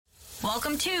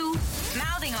Welcome to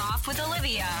Mouthing Off with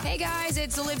Olivia. Hey guys,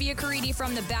 it's Olivia Caridi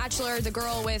from The Bachelor, the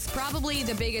girl with probably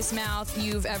the biggest mouth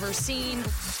you've ever seen.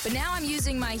 But now I'm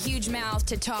using my huge mouth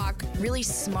to talk really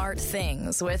smart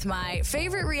things with my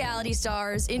favorite reality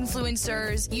stars,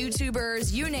 influencers,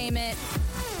 YouTubers, you name it.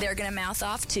 They're gonna mouth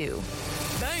off too.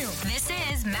 Bam. This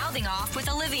is Mouthing Off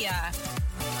with Olivia.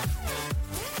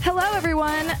 Hello,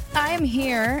 everyone. I am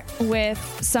here with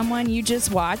someone you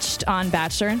just watched on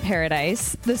Bachelor in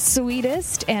Paradise, the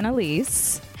sweetest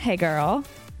Annalise. Hey, girl.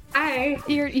 Hi.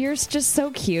 You're just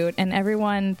so cute, and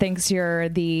everyone thinks you're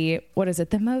the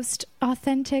most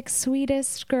authentic,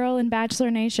 sweetest girl in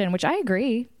Bachelor Nation, which I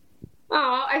agree.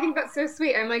 Oh, I think that's so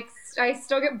sweet. I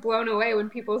still get blown away when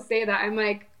people say that. I'm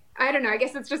like, I don't know. I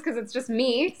guess it's just because it's just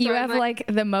me. So you have like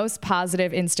the most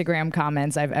positive Instagram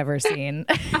comments I've ever seen,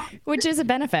 which is a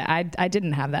benefit. I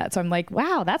didn't have that. So I'm like,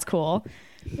 wow, that's cool.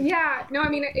 Yeah. No, I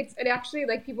mean, it actually,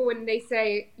 like, people, when they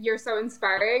say you're so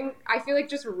inspiring, I feel like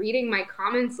just reading my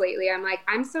comments lately, I'm like,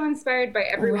 I'm so inspired by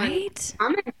everyone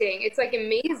commenting. It's like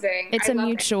amazing. It's a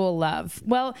mutual love.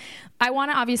 Well, I want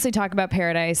to obviously talk about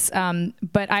Paradise,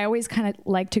 but I always kind of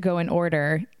like to go in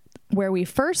order. Where we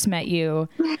first met you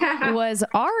was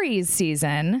Ari's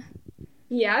season.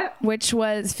 Yeah. Which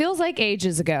feels like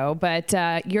ages ago, but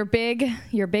your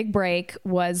big break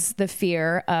was the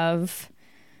fear of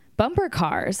bumper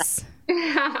cars.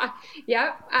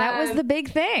 Yep. That was the big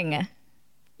thing.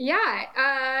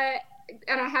 Yeah.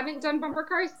 And I haven't done bumper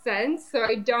cars since, so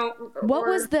I don't. What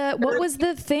was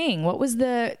the thing? What was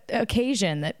the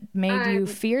occasion that made you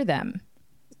fear them?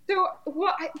 So,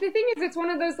 well, the thing is, it's one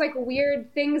of those like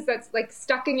weird things that's like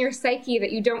stuck in your psyche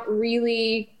that you don't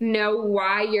really know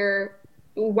why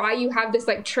you have this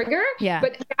like trigger. Yeah.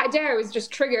 But that day I was just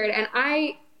triggered, and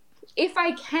if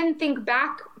I can think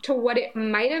back to what it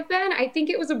might have been, I think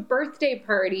it was a birthday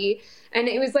party, and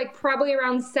it was like probably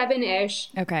around 7-ish.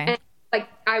 Okay. And, like,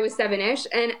 I was 7-ish,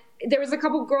 and there was a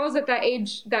couple girls at that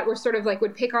age that were sort of like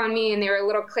would pick on me, and they were a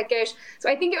little cliquish. So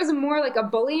I think it was more like a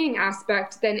bullying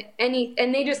aspect than any,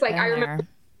 and they just like, I remember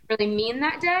really mean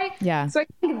that day. Yeah. So I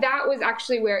think that was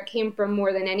actually where it came from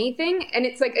more than anything. And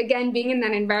it's like, again, being in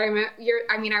that environment,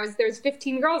 there was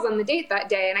 15 girls on the date that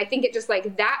day. And I think it just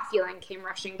like that feeling came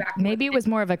rushing back. Maybe it was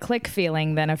more of a click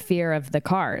feeling than a fear of the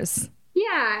cars.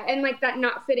 Yeah, and like that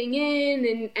not fitting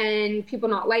in and people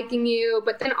not liking you.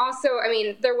 But then also, I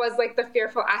mean, there was like the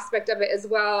fearful aspect of it as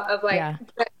well of like,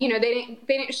 you know, they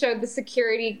didn't show the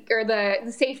security or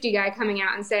the safety guy coming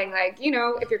out and saying like, you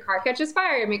know, if your car catches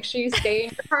fire, make sure you stay in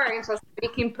your car until somebody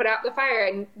can put out the fire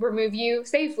and remove you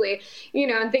safely, you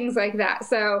know, and things like that.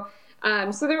 So,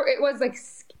 it was like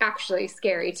actually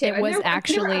scary too. It was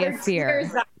actually a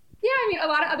fear. Yeah, I mean, a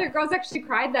lot of other girls actually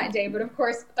cried that day, but of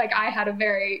course, like I had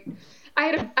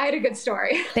a good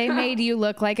story. They made you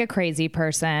look like a crazy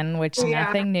person, which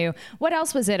nothing new. What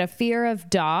else was it? A fear of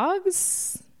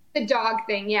dogs? The dog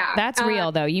thing, yeah. That's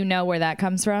real, though. You know where that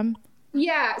comes from?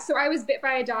 Yeah. So I was bit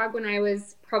by a dog when I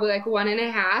was probably like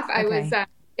 1.5. I was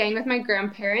staying with my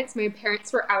grandparents. My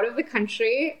parents were out of the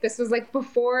country. This was like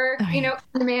before, email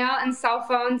and cell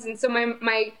phones. And so it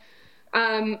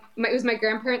was my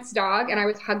grandparents' dog, and I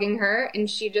was hugging her, and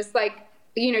she just like,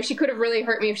 you know, she could have really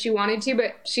hurt me if she wanted to,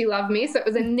 but she loved me. So it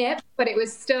was a nip, but it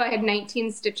was still, I had 19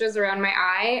 stitches around my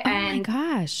eye. And oh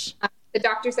my gosh. The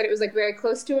doctor said it was like very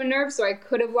close to a nerve, so I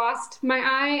could have lost my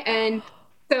eye. And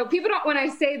so when I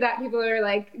say that, people are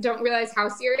like, don't realize how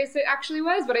serious it actually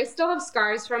was, but I still have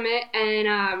scars from it.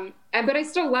 But I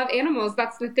still love animals.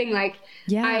 That's the thing. Like,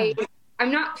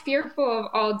 I'm not fearful of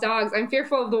all dogs. I'm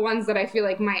fearful of the ones that I feel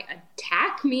like might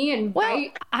attack me and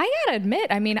bite. I gotta admit,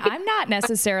 I mean, I'm not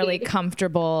necessarily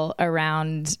comfortable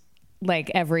around like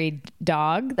every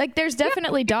dog. Like there's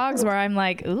definitely dogs where I'm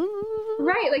like, ooh.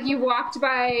 Right. Like you walked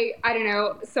by, I don't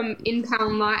know, some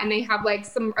impound lot and they have like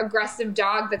some aggressive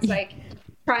dog that's like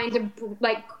trying to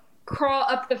like crawl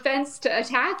up the fence to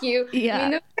attack you. Yeah. I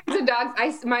mean, those kinds of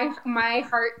dogs, my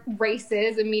heart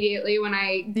races immediately when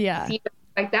I see them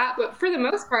like that. But for the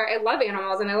most part, I love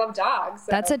animals and I love dogs. So.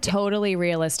 That's a totally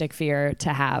realistic fear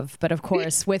to have. But of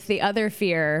course, with the other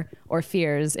fear or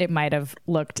fears, it might have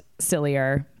looked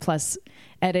sillier. Plus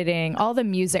editing, all the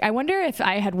music. I wonder if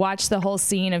I had watched the whole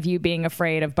scene of you being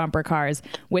afraid of bumper cars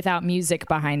without music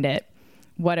behind it,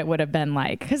 what it would have been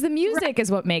like. Because the music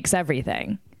is what makes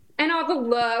everything. And all the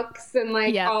looks and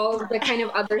like all the kind of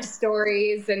other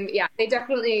stories. And they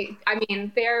definitely, I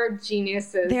mean, they're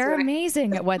geniuses. They're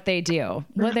amazing at what they do.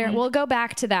 Well, we'll go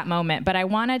back to that moment, but I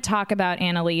want to talk about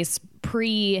Annalise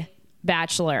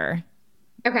pre-Bachelor.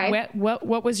 Okay.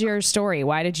 What was your story?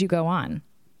 Why did you go on?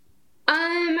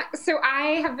 So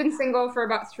I have been single for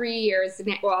about 3 years.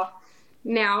 Well,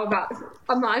 now about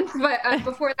a month, but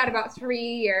before that about 3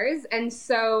 years. And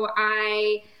so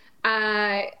I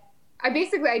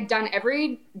basically, I'd done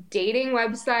every dating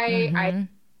website. I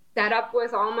set up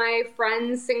with all my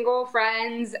friends, single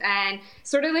friends, and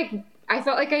sort of like, I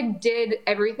felt like I did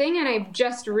everything, and I've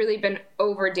just really been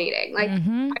over dating. Like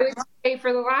I would say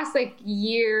for the last like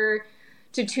year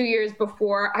to 2 years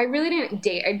before, I really didn't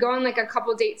date. I'd go on like a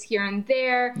couple dates here and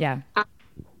there. Yeah.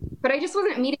 But I just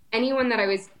wasn't meeting anyone that I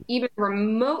was even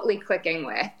remotely clicking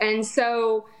with. And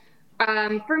so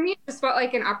for me, it just felt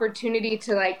like an opportunity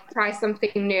to like try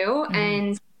something new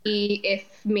and see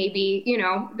if maybe, you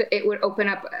know, it would open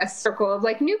up a circle of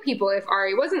like new people if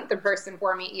Ari wasn't the person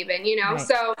for me even, you know? Right.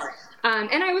 So,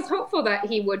 and I was hopeful that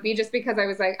he would be, just because I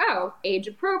was like, oh, age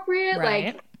appropriate. Right.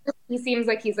 Like he seems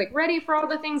like he's like ready for all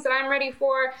the things that I'm ready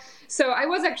for. So I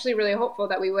was actually really hopeful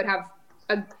that we would have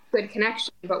a good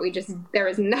connection, but there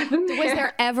was nothing there. Was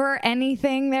there ever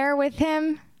anything there with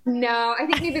him? No, I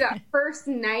think maybe that first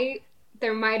night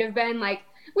there might have been like,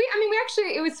 we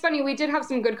actually, it was funny. We did have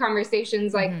some good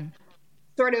conversations, like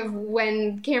sort of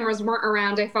when cameras weren't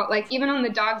around. I felt like even on the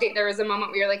dog date, there was a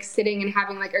moment we were like sitting and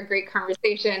having like a great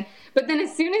conversation. But then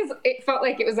as soon as it felt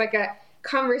like it was like a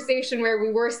conversation where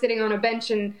we were sitting on a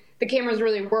bench and the cameras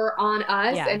really were on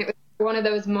us, and it was one of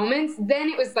those moments, then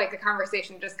it was like the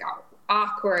conversation just got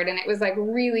awkward, and it was like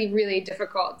really, really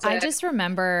difficult. I just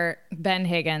remember Ben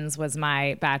Higgins was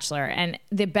my bachelor, and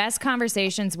the best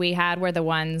conversations we had were the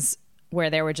ones where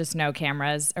there were just no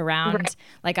cameras around. Right.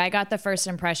 Like I got the first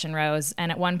impression rose,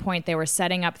 and at one point they were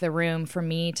setting up the room for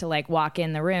me to like walk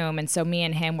in the room. And so me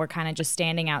and him were kind of just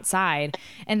standing outside.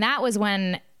 And that was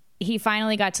when he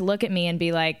finally got to look at me and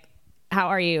be like, how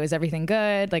are you? Is everything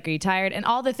good? Like, are you tired? And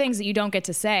all the things that you don't get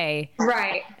to say.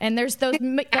 Right. And there's those,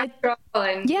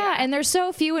 and there's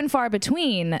so few and far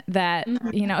between that,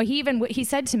 you know, he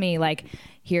said to me, like,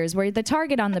 here's where the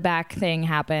target on the back thing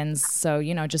happens. So,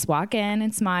 you know, just walk in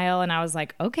and smile. And I was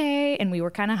like, okay. And we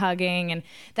were kind of hugging. And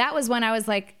that was when I was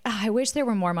like, oh, I wish there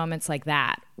were more moments like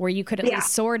that where you could at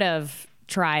least sort of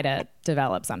try to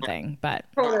develop something. But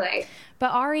totally.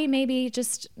 But Ari maybe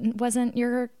just wasn't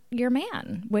your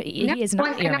man. He is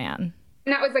not your man.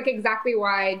 And that was like exactly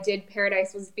why I did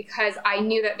Paradise, was because I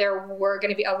knew that there were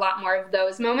going to be a lot more of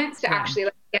those moments to actually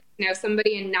like get to know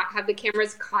somebody and not have the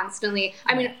cameras constantly.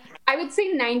 I mean, I would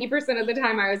say 90% of the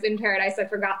time I was in Paradise, I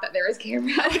forgot that there was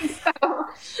cameras. So,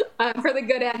 for the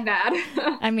good and bad.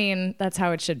 I mean, that's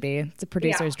how it should be. It's a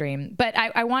producer's dream. But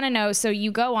I want to know, so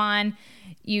you go on,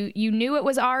 you knew it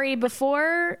was Ari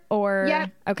before, or? Yeah.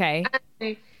 Okay.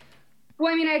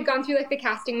 Well, I mean, I had gone through like the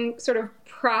casting sort of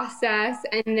process,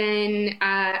 and then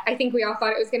I think we all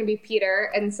thought it was going to be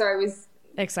Peter, and so I was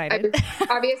excited. I was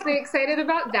obviously excited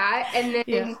about that. And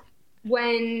then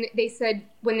when they said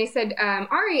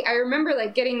Ari, I remember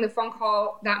like getting the phone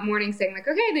call that morning saying like,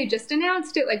 okay, they just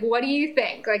announced it. Like, what do you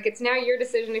think? Like, it's now your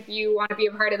decision if you want to be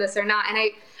a part of this or not. And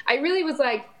I really was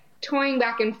like toying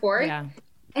back and forth. Yeah.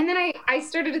 And then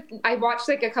I watched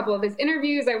like a couple of his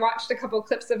interviews. I watched a couple of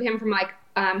clips of him from like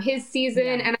his season.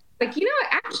 And I was like, you know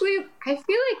what, actually, I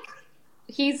feel like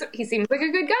he seems like a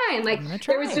good guy. And like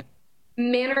there was just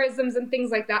mannerisms and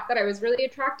things like that I was really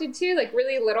attracted to, like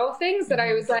really little things that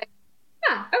I was like,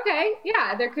 okay,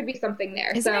 yeah, there could be something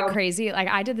there. Isn't it crazy? Like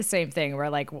I did the same thing where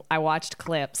like I watched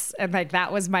clips and like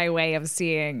that was my way of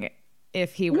seeing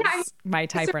if he was my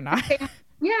type or not.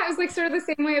 Yeah, it was like sort of the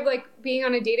same way of like being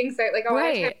on a dating site. Like a lot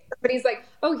of times somebody's like,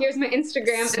 oh, here's my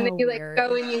Instagram. So and then you like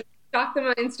go and you stalk them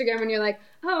on Instagram and you're like,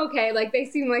 oh, okay. Like they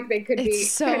seem like they could be.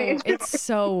 It's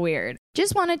so weird.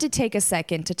 Just wanted to take a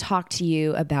second to talk to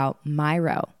you about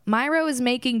Myro. Myro is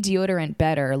making deodorant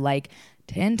better, like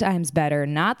 10 times better,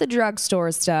 not the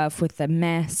drugstore stuff with the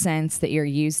meh scents that you're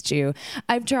used to.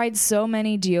 I've tried so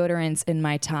many deodorants in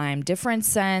my time, different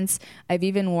scents. I've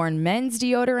even worn men's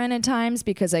deodorant at times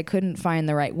because I couldn't find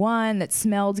the right one that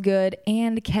smelled good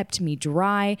and kept me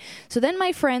dry. So then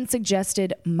my friend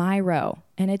suggested Myro,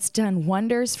 and it's done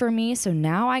wonders for me. So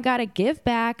now I got to give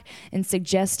back and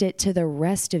suggest it to the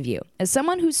rest of you. As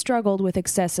someone who struggled with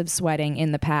excessive sweating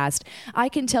in the past, I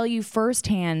can tell you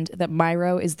firsthand that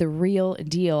Myro is the real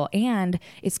deal and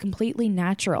it's completely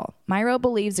natural. Myro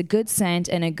believes a good scent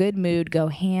and a good mood go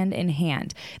hand in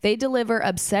hand. They deliver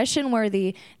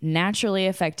obsession-worthy, naturally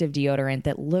effective deodorant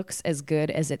that looks as good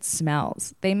as it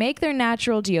smells. They make their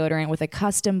natural deodorant with a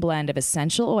custom blend of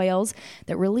essential oils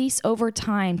that release over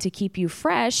time to keep you fresh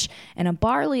fresh, and a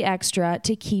barley extra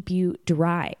to keep you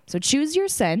dry. So choose your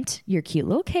scent, your cute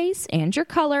little case, and your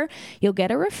color. You'll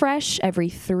get a refresh every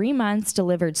 3 months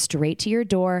delivered straight to your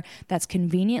door. That's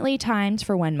conveniently timed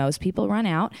for when most people run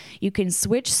out. You can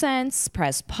switch scents,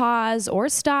 press pause, or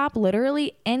stop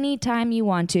literally anytime you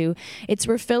want to. Its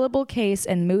refillable case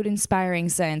and mood-inspiring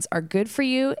scents are good for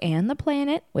you and the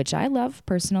planet, which I love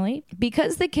personally.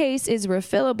 Because the case is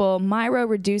refillable, Myro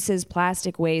reduces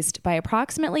plastic waste by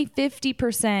approximately 50%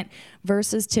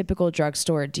 versus typical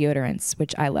drugstore deodorants,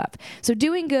 which I love. So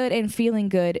doing good and feeling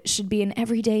good should be an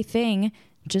everyday thing,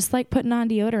 just like putting on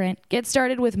deodorant. Get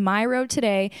started with Myro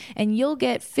today, and you'll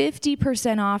get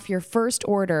 50% off your first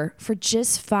order for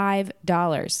just $5.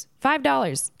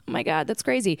 $5. Oh my God, that's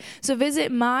crazy. So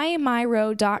visit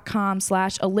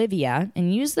mymyro.com/Olivia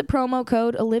and use the promo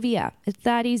code Olivia. It's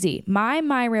that easy.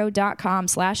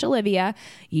 mymyro.com/Olivia.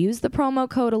 Use the promo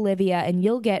code Olivia and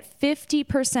you'll get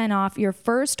 50% off your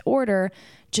first order,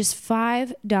 just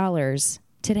 $5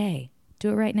 today. Do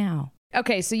it right now.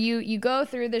 Okay, so you go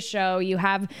through the show, you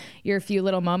have your few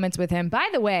little moments with him. By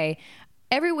the way,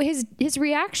 his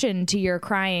reaction to your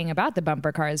crying about the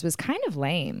bumper cars was kind of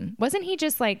lame. Wasn't he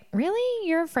just like, really?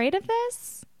 You're afraid of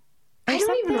this? I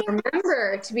don't even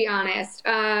remember, to be honest.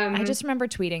 I just remember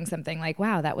tweeting something like,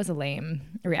 wow, that was a lame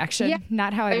reaction. Yeah,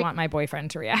 not how I want my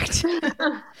boyfriend to react.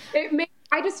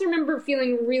 I just remember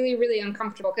feeling really, really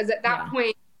uncomfortable because at that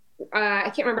point, I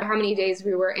can't remember how many days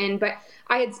we were in, but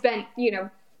I had spent,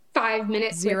 5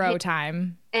 minutes. Zero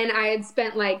time. And I had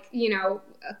spent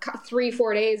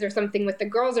 3-4 days or something with the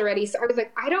girls already. So I was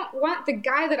like, I don't want the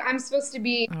guy that I'm supposed to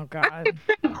be. Oh God.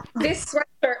 This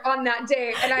sweatshirt on that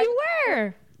day. And you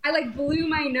were. I blew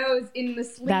my nose in the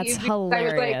sleeve. That's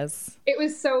hilarious. It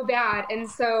was so bad. And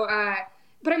so,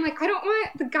 but I'm like, I don't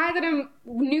want the guy that I'm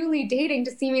newly dating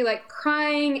to see me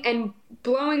crying and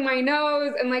blowing my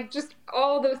nose and just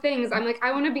all those things. I'm like,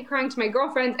 I want to be crying to my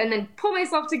girlfriends and then pull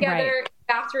myself together in the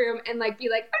bathroom and be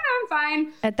like, oh no, I'm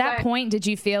fine. At that point, did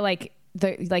you feel like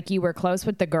you were close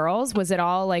with the girls? Was it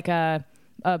all like a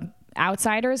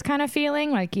outsiders kind of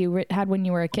feeling like you had when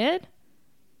you were a kid?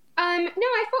 No,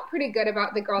 I felt pretty good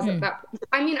about the girls at that point.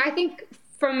 I mean, I think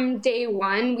from day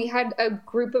one, we had a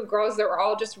group of girls that were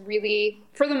all just really,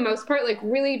 for the most part,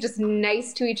 really just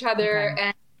nice to each other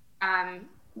and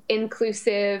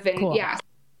inclusive. And cool. I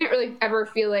didn't really ever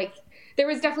feel like there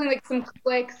was definitely some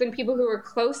cliques and people who were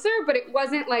closer, but it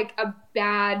wasn't a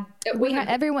bad.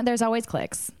 Everyone. There's always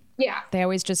cliques. Yeah, they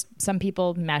always some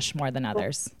people mesh more than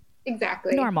others.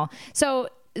 Exactly. Normal. So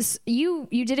you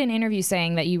did an interview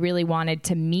saying that you really wanted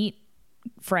to meet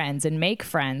friends and make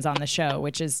friends on the show,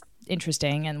 which is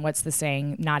interesting. And what's the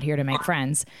saying? Not here to make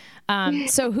friends.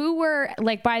 So who were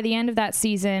by the end of that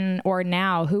season or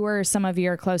now, who were some of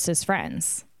your closest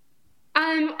friends?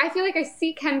 I feel like I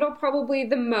see Kendall probably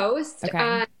the most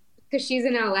because she's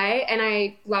in LA and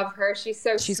I love her. She's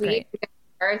sweet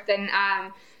and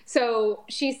and so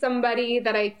she's somebody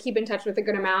that I keep in touch with a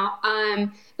good amount.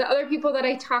 The other people that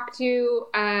I talk to,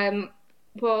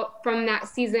 from that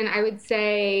season, I would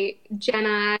say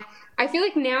Jenna. I feel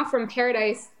like now from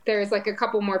Paradise, there's a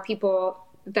couple more people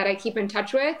that I keep in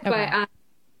touch with. Okay. But I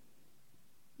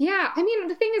mean,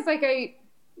 the thing is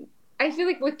I feel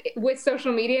like with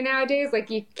social media nowadays,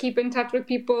 you keep in touch with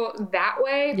people that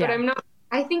way, but I'm not.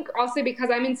 I think also because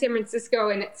I'm in San Francisco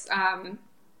and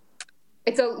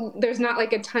there's not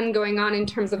a ton going on in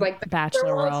terms of the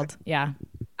Bachelor world. Yeah.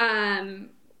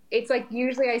 It's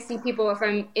usually I see people if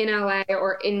I'm in LA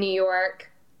or in New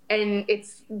York, and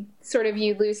it's sort of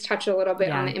you lose touch a little bit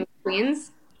on the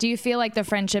in-betweens. Do you feel like the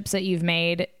friendships that you've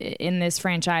made in this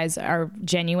franchise are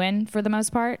genuine for the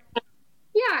most part?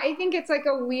 Yeah, I think it's a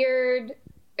weird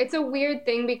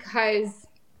thing because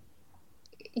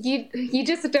you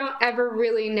just don't ever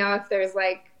really know if there's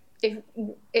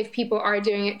if people are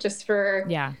doing it just for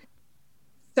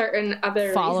certain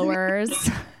other followers.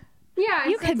 Reasons. Yeah,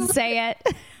 you could say it.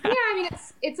 Yeah, I mean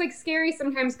it's scary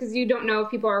sometimes because you don't know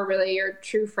if people are really your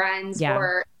true friends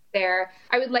or they're.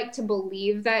 I would like to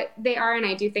believe that they are, and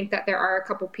I do think that there are a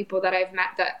couple people that I've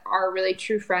met that are really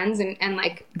true friends and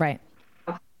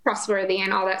trustworthy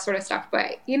and all that sort of stuff.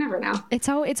 But you never know. It's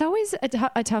always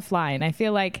a tough line. I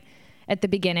feel like at the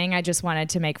beginning, I just wanted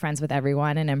to make friends with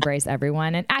everyone and embrace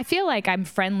everyone. And I feel like I'm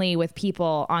friendly with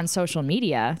people on social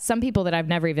media. Some people that I've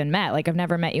never even met. I've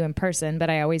never met you in person, but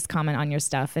I always comment on your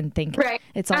stuff and think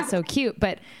it's all so cute.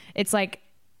 But it's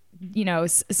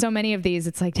so many of these,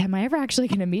 it's am I ever actually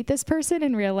going to meet this person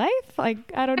in real life? I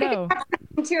don't know.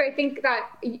 Too, I think that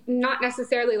not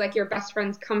necessarily your best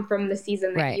friends come from the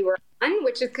season that you were on,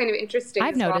 which is kind of interesting.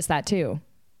 I've noticed that too.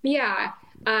 Yeah.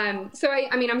 So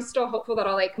I mean, I'm still hopeful that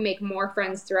I'll like make more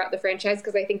friends throughout the franchise,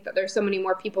 because I think that there's so many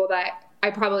more people that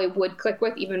I probably would click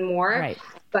with even more. Right.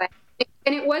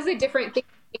 And it was a different thing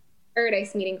in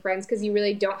Paradise meeting friends, because you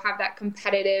really don't have that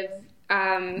competitive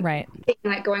right thing,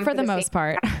 like going for the most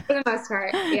part. For the most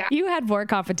part, yeah. You had more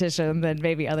competition than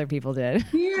maybe other people did.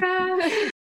 Yeah.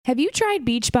 Have you tried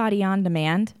Beachbody On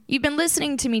Demand? You've been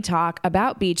listening to me talk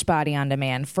about Beachbody On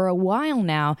Demand for a while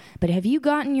now, but have you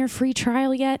gotten your free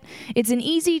trial yet? It's an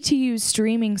easy-to-use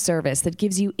streaming service that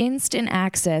gives you instant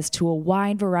access to a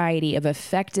wide variety of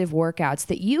effective workouts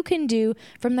that you can do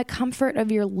from the comfort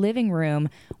of your living room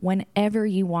whenever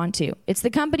you want to. It's the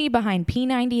company behind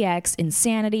P90X,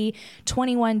 Insanity,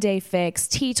 21 Day Fix,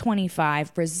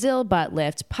 T25, Brazil Butt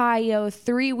Lift, PiYo,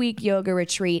 3-week yoga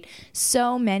retreat,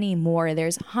 so many more.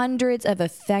 There's hundreds of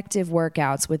effective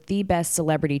workouts with the best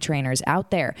celebrity trainers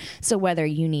out there. So whether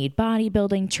you need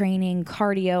bodybuilding training,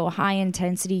 cardio, high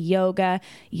intensity yoga,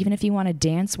 even if you want a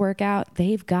dance workout,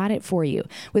 they've got it for you.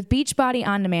 With Beachbody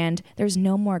On Demand, there's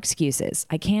no more excuses.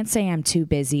 I can't say I'm too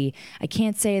busy. I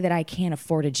can't say that I can't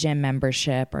afford a gym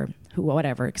membership or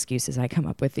whatever excuses I come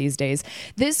up with these days.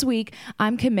 This week,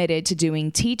 I'm committed to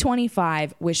doing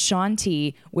T25 with Shaun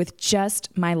T with just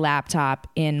my laptop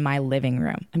in my living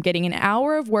room. I'm getting an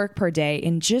hour of work per day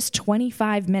in just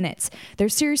 25 minutes.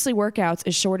 There's seriously workouts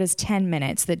as short as 10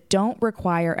 minutes that don't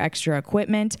require extra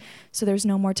equipment, so there's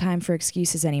no more time for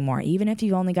excuses anymore. Even if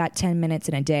you've only got 10 minutes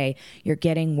in a day, you're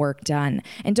getting work done.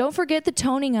 And don't forget the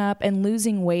toning up and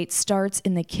losing weight starts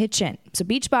in the kitchen. So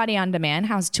Beachbody On Demand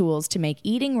has tools to make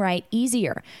eating right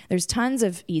easier. There's tons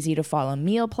of easy to follow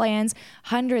meal plans,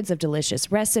 hundreds of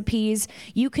delicious recipes.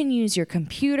 You can use your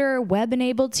computer,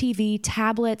 web-enabled TV,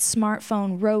 tablet,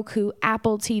 smartphone, Roku,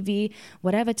 Apple TV,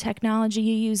 whatever technology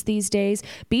you use these days.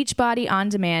 Beachbody On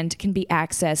Demand can be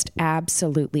accessed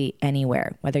absolutely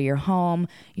anywhere. Whether you're home,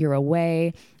 you're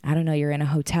away, I don't know, you're in a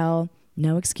hotel.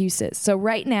 No excuses. So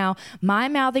right now, my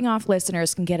Mouthing Off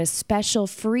listeners can get a special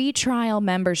free trial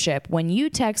membership when you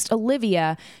text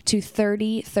Olivia to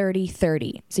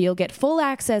 303030. So you'll get full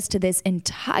access to this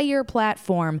entire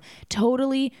platform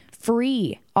totally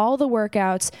free. All the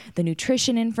workouts, the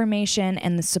nutrition information,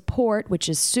 and the support, which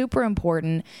is super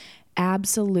important,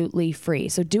 absolutely free.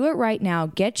 So do it right now.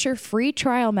 Get your free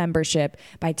trial membership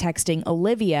by texting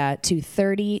Olivia to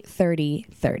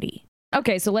 303030.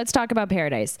 Okay, so let's talk about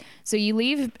Paradise. So you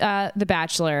leave The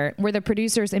Bachelor. Were the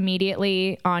producers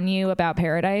immediately on you about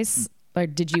Paradise? Or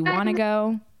did you want to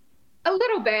go? A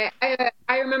little bit.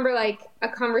 I remember like a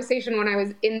conversation when I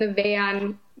was in the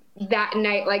van that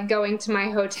night, like going to my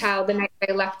hotel the night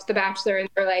I left The Bachelor, and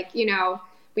they're like, you know,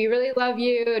 we really love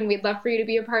you and we'd love for you to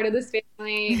be a part of this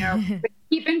family, you know,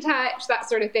 keep in touch, that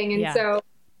sort of thing. And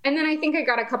and then I think I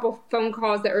got a couple phone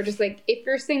calls that were just like, if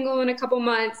you're single in a couple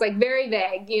months, like very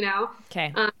vague, you know?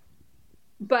 Okay.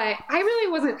 But I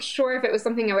really wasn't sure if it was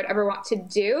something I would ever want to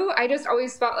do. I just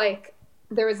always felt like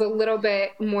there was a little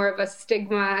bit more of a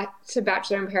stigma to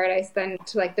Bachelor in Paradise than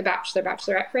to like the Bachelor,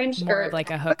 Bachelorette fringe. More of like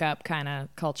a hookup kind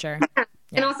of culture. Yeah.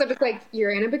 And also just like,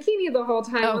 you're in a bikini the whole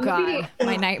time. Oh God,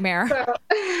 my nightmare. So,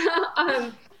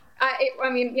 I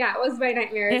mean, yeah, it was my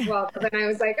nightmare as well. But then I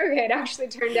was like, okay, it actually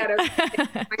turned out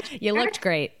okay. You looked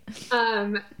great.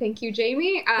 Thank you,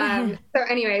 Jamie. So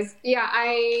anyways, yeah,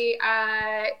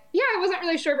 I wasn't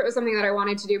really sure if it was something that I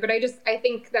wanted to do, but I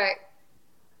think that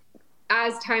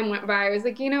as time went by, I was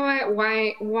like, you know what,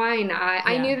 why not? Yeah.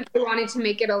 I knew that they wanted to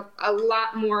make it a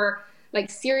lot more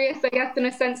like serious, I guess, in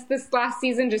a sense, this last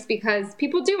season, just because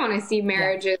people do want to see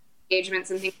marriages.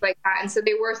 Engagements and things like that, and so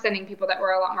they were sending people that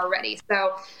were a lot more ready.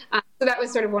 So that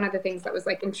was sort of one of the things that was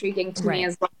like intriguing to me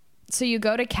as well. So you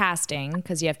go to casting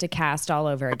because you have to cast all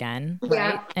over again,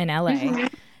 right? In LA.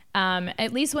 Mm-hmm.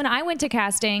 At least when I went to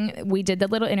casting, we did the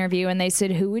little interview and they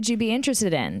said, who would you be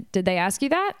interested in? Did they ask you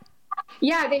that?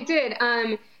 Yeah, they did.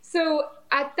 So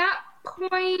at that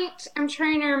point, I'm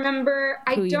trying to remember.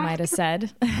 Who you might have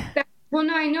said. Well,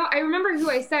 no, I remember who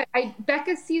I said.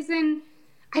 Becca's season,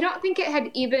 I don't think it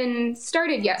had even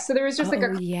started yet. So there was just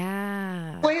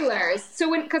spoilers.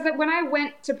 So because when I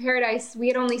went to Paradise, we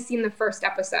had only seen the first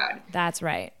episode. That's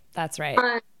right.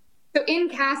 So in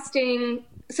casting,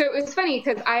 so it was funny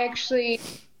because I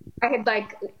had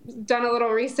like done a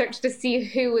little research to see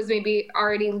who was maybe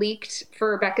already leaked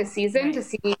for Becca's season to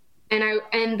see.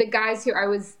 And the guys who I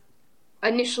was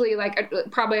initially like,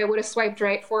 probably I would have swiped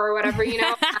right for or whatever, you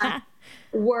know,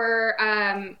 were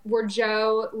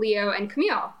Joe, Leo, and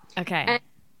Camille. Okay.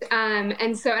 And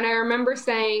I remember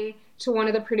saying to one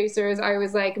of the producers, I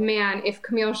was like, man, if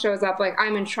Camille shows up, like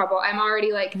I'm in trouble. I'm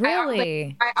already like,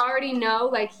 really? I already know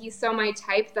like he's so my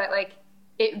type that like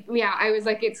I was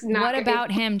like, it's not. What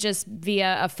about him just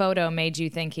via a photo made you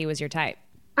think he was your type?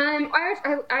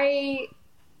 I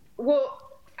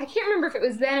can't remember if it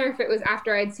was then or if it was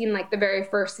after I'd seen like the very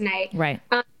first night. Right.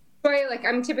 So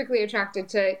I'm typically attracted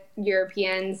to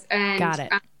Europeans and got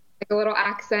it. Like a little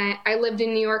accent. I lived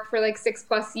in New York for like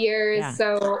 6+ years. Yeah.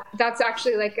 So that's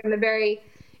actually like in the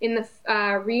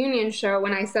reunion show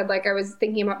when I said like I was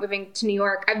thinking about moving to New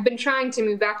York. I've been trying to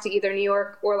move back to either New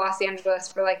York or Los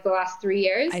Angeles for like the last 3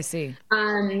 years. I see.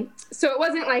 So it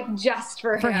wasn't like just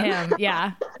for him. For him,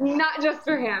 yeah. Not just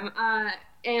for him.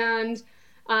 And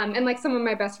like some of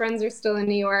my best friends are still in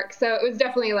New York. So it was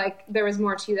definitely like there was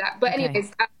more to that. But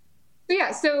anyways,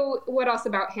 so what else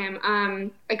about him?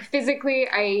 Like physically,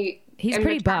 he's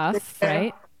pretty buff,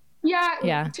 right?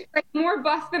 Yeah. Like more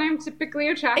buff than I'm typically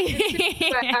attracted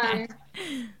to. But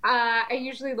I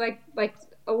usually like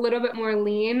a little bit more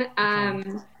lean.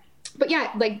 But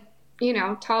yeah, like, you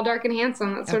know, tall, dark, and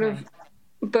handsome. That's sort of,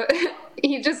 but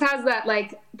he just has that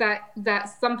like that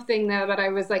something though that I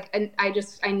was like, and I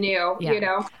knew, you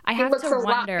know. I have to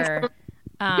wonder.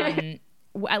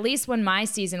 At least when my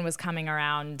season was coming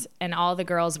around and all the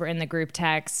girls were in the group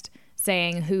text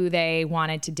saying who they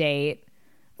wanted to date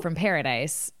from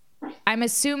Paradise, I'm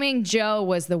assuming Joe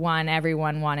was the one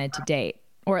everyone wanted to date,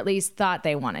 or at least thought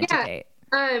they wanted to date.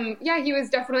 He was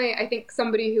definitely, I think,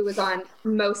 somebody who was on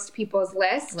most people's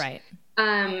list. Right.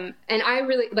 And I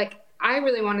really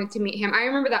wanted to meet him. I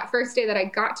remember that first day that I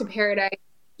got to Paradise,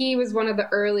 he was one of the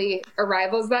early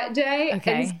arrivals that day.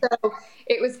 Okay. And so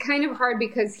it was kind of hard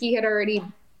because he had already,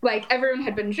 like, everyone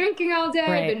had been drinking all day,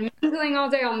 right. been mingling all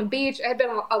day on the beach. It had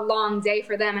been a long day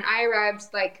for them. And I arrived,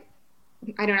 like,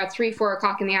 I don't know, 3-4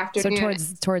 o'clock in the afternoon.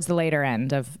 So towards the later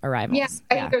end of arrivals. Yeah,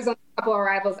 I think there was a couple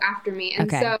arrivals after me.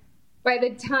 And so by the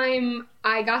time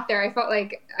I got there, I felt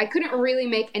like I couldn't really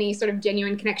make any sort of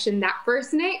genuine connection that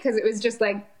first night because it was just,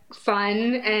 like,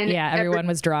 fun. And everyone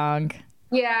was drunk.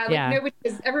 Yeah,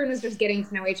 everyone was just getting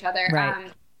to know each other. Right.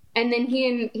 And then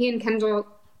he and Kendall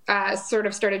sort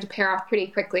of started to pair off pretty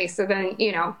quickly. So then,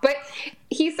 you know, but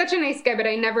he's such a nice guy, but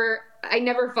I never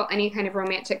felt any kind of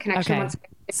romantic connection once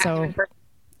I met him in person.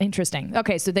 Interesting.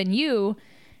 Okay, so then you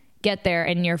get there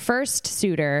and your first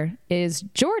suitor is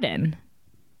Jordan.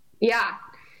 Yeah.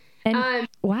 And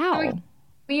wow. So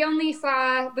we only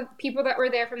saw the people that were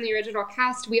there from the original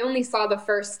cast. We only saw the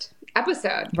first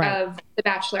episode of The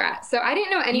Bachelorette. So I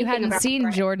didn't know anything about You hadn't seen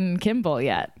Jordan Kimball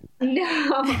yet.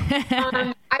 No.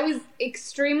 I was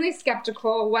extremely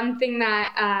skeptical. One thing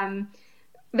that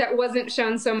that wasn't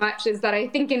shown so much is that I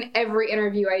think in every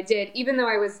interview I did, even though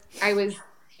I was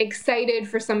excited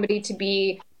for somebody to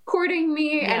be courting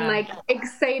me and like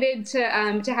excited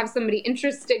to have somebody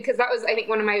interested, because that was, I think,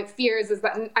 one of my fears is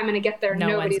that I'm going to get there.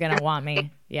 No one's going to want me.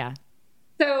 Yeah.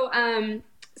 So I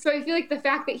feel like the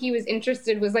fact that he was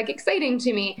interested was like exciting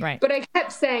to me. Right. But I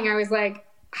kept saying, I was like,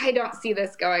 I don't see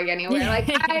this going anywhere.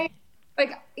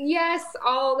 Yes,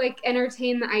 I'll like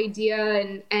entertain the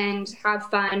idea and have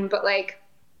fun, but like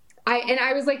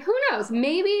I was like, who knows?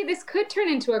 Maybe this could turn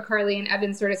into a Carly and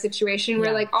Evan sort of situation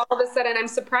where like all of a sudden I'm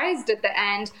surprised at the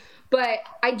end. But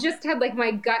I just had like my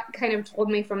gut kind of told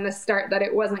me from the start that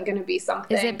it wasn't going to be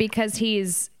something. Is it because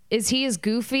is he as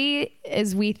goofy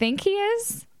as we think he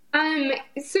is?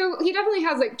 So he definitely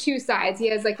has like two sides. He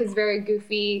has like his very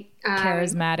goofy,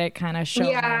 charismatic kind of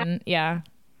showman. Yeah.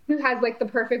 Who has like the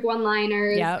perfect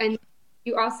one-liners. Yep. And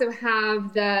you also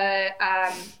have the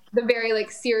very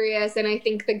like serious, and I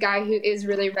think the guy who is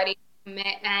really ready to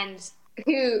commit and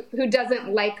who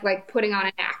doesn't like putting on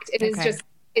an act. It is just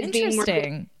being more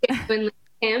genuinely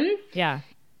him. Yeah.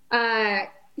 I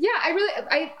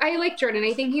like Jordan.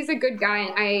 I think he's a good guy,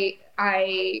 and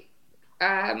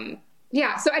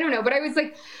so I don't know, but I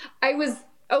was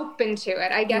open to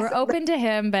it, I guess. You were open to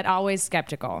him, but always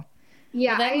skeptical.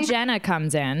 Yeah. Well, then Jenna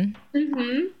comes in,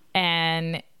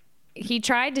 and he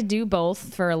tried to do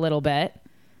both for a little bit,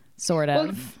 sort of.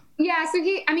 Well, yeah, so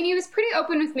he was pretty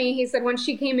open with me. He said when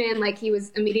she came in, like, he was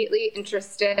immediately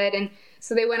interested, and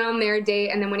so they went on their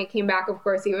date, and then when he came back, of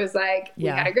course, he was like, we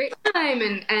had a great time,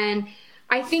 and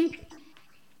I think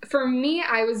for me,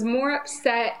 I was more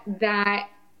upset that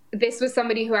this was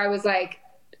somebody who I was like,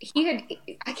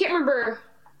 I can't remember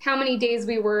how many days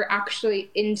we were actually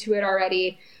into it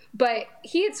already, but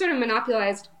he had sort of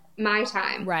monopolized my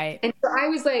time. Right. And so I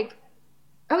was like,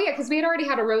 oh yeah, because we had already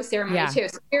had a rose ceremony too.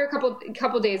 So we were a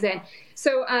couple days in.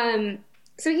 So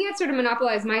he had sort of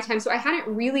monopolized my time. So I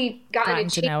hadn't really gotten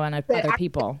to know other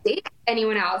people. Date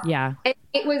anyone else. Yeah. And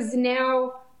it was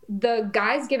now the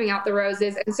guys giving out the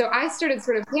roses. And so I started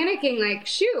sort of panicking, like,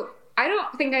 shoot, I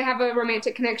don't think I have a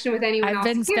romantic connection with anyone else.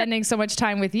 I've been spending so much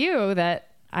time with you that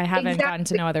I haven't gotten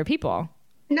to know other people.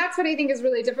 And that's what I think is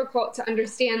really difficult to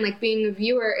understand, like being a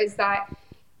viewer, is that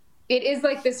it is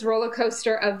like this roller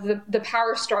coaster of the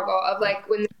power struggle of like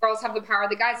when the girls have the power,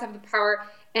 the guys have the power,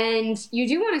 and you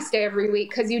do want to stay every week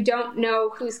because you don't know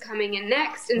who's coming in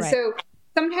next. And so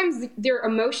sometimes your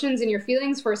emotions and your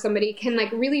feelings for somebody can like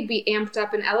really be amped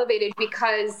up and elevated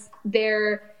because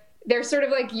they're sort of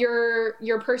like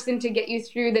your person to get you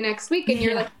through the next week. And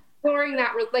you're like exploring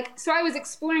that, so I was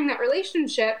exploring that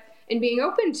relationship and being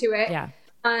open to it. Yeah.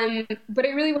 But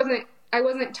I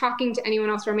wasn't talking to anyone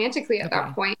else romantically at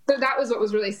that point. So that was what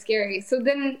was really scary. So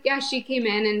then, she came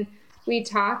in and we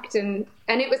talked and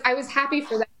I was happy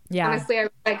for that. Yeah. Honestly, I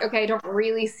was like, okay, I don't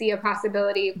really see a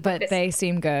possibility. But they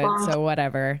seem good, so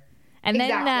whatever. And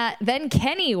then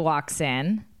Kenny walks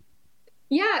in.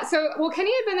 Yeah. So,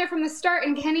 Kenny had been there from the start,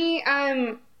 and Kenny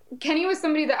was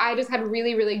somebody that I just had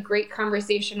really, really great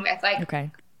conversation with.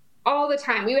 Like, all the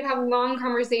time. We would have long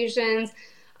conversations,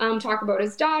 talk about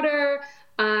his daughter.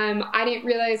 I didn't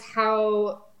realize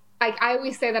how, like, I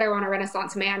always say that I want a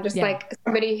Renaissance man, just like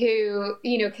somebody who,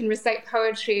 can recite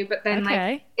poetry, but then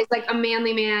like is like a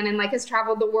manly man and like has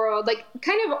traveled the world, like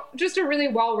kind of just a really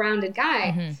well-rounded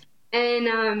guy.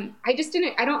 And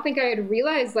I don't think I had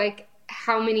realized like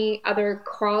how many other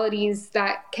qualities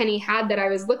that Kenny had that I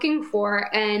was looking for.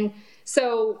 And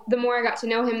so the more I got to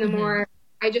know him, the more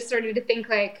I just started to think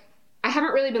like, I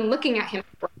haven't really been looking at him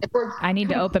before. I need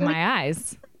to open my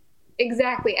eyes.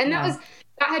 Exactly. And that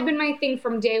had been my thing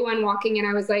from day one walking in.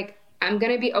 I was like, I'm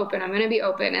going to be open. I'm going to be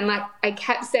open. And like, I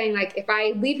kept saying like, if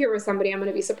I leave here with somebody, I'm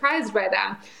going to be surprised by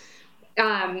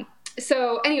them.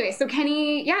 So anyway, so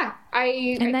Kenny,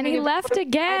 and then he left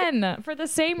again for the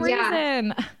same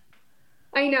reason.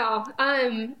 I know.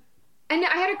 And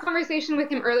I had a conversation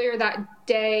with him earlier that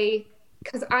day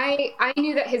because I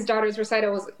knew that his daughter's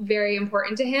recital was very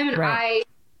important to him. And I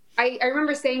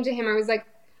remember saying to him, I was like,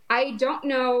 I don't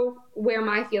know where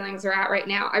my feelings are at right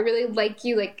now. I really like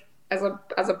you, like as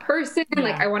a person,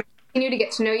 like I want to continue to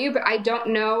get to know you, but I don't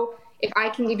know if I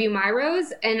can give you my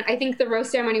rose. And I think the rose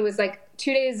ceremony was like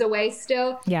 2 days away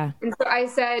still. Yeah. And so I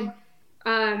said,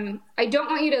 I don't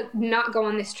want you to not go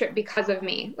on this trip because of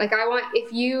me. Like I want,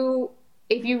 if you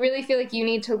really feel like you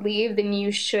need to leave, then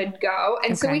you should go.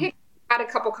 And so we had a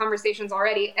couple conversations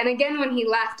already. And again, when he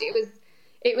left,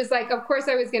 it was like, of course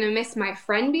I was going to miss my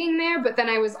friend being there, but then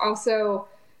I was also,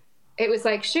 it was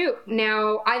like, shoot,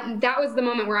 now that was the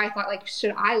moment where I thought like,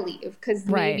 should I leave? Cause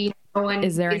maybe no one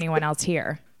is there anyone else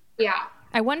here? Yeah.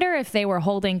 I wonder if they were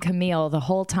holding Camille the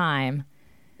whole time.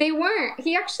 They weren't.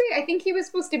 He actually, I think he was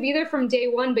supposed to be there from day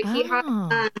one, but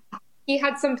he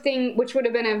had something, which would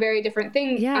have been a very different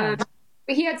thing. Yeah.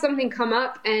 But he had something come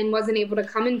up and wasn't able to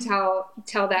come until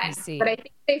then. I see. But I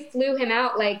think they flew him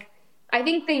out like, I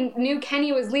think they knew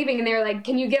Kenny was leaving and they were like,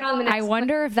 can you get on the next I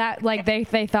wonder if that, like,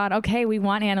 they thought, okay, we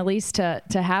want Annalise to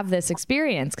have this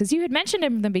experience. Because you had mentioned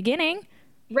him in the beginning.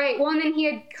 Right. Well, and then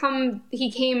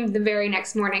he came the very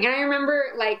next morning. And I remember,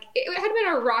 like, it had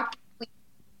been a rocky week.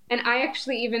 And I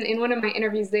actually, even in one of my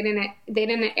interviews, they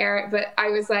didn't air it, but I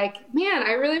was like, man,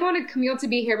 I really wanted Camille to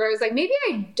be here. But I was like, maybe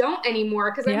I don't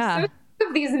anymore because I'm so sick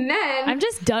of these men. I'm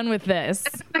just done with this.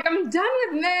 I'm done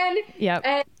with men.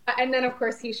 Yep. And then, of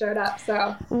course, he showed up.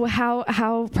 So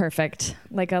how perfect.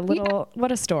 Like a little,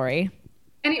 what a story.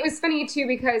 And it was funny, too,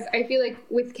 because I feel like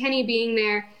with Kenny being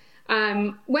there,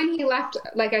 when he left,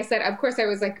 like I said, of course, I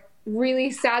was like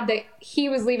really sad that he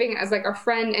was leaving as like a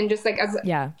friend and just like as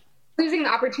losing the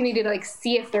opportunity to like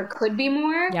see if there could be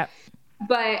more. Yep.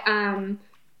 But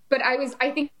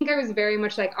I think I was very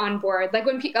much like on board. Like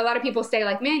when a lot of people say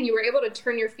like, man, you were able to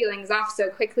turn your feelings off so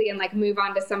quickly and like move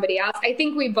on to somebody else. I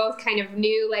think we both kind of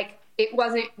knew like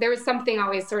there was something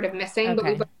always sort of missing, but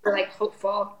we both were like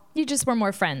hopeful. You just were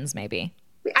more friends maybe.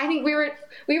 I think we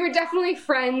were definitely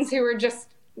friends who were just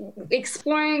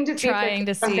exploring to trying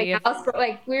to see else, but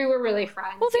like we were really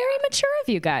friends. Well, very mature of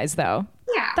you guys though.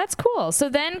 Yeah. That's cool. So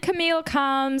then Camille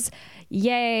comes,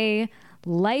 yay.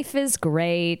 Life is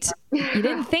great. You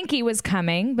didn't think he was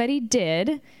coming, but he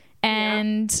did.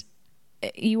 And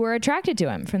you were attracted to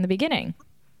him from the beginning.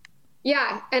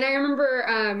 Yeah. And I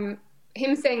remember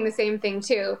him saying the same thing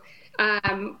too.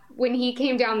 When he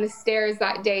came down the stairs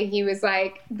that day, he was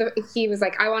like,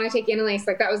 I want to take Annalise.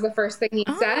 Like that was the first thing he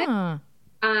said.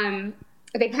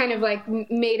 They kind of like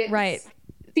made it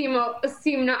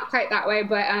seem not quite that way,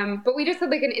 but we just had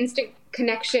like an instant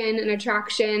connection and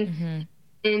attraction. Mm-hmm.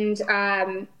 And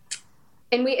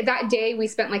that day we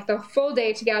spent like the full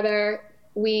day together.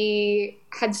 We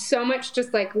had so much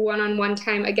just like one-on-one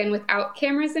time again without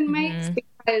cameras and mics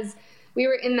because we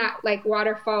were in that like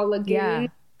waterfall lagoon.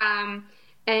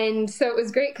 And so it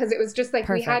was great because it was just like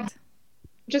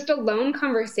just a lone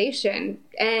conversation.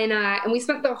 And we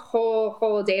spent the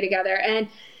whole day together. And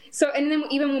then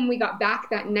even when we got back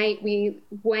that night, we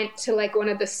went to like one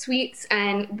of the suites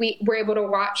and we were able to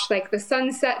watch like the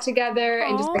sunset together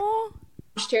and just like,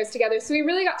 chairs together. So we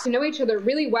really got to know each other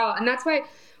really well. And that's why,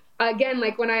 again,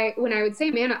 like when I would say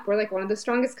Man Up, we're like one of the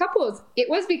strongest couples, it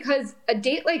was because a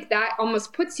date like that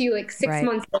almost puts you like 6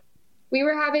 months. We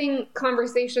were having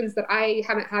conversations that I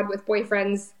haven't had with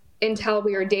boyfriends until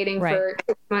we were dating for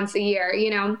 6 months, a year, you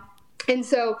know? And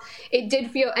so it did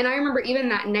feel, and I remember even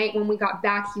that night when we got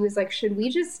back, he was like, should we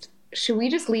just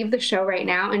leave the show right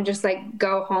now and just like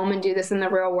go home and do this in the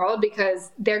real world,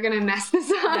 because they're going to mess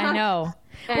this up. I know.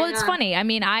 And, well, it's funny. I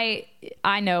mean, I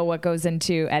know what goes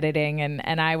into editing,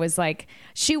 and I was like,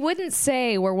 she wouldn't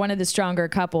say we're one of the stronger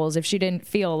couples if she didn't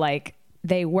feel like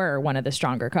they were one of the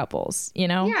stronger couples, you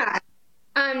know? Yeah.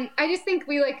 I just think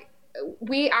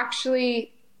we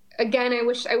actually, again, I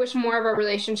wish more of our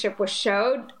relationship was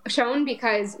shown,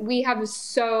 because we have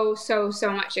so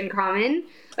much in common.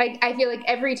 Like, I feel like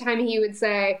every time he would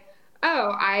say,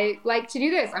 oh, I like to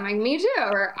do this, I'm like, me too.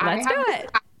 Or let's do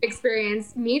it.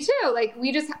 Experience, me too. Like,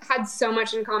 we just had so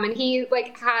much in common. He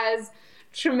like has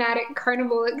traumatic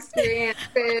carnival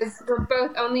experiences. We're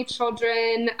both only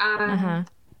children.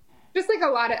 Just like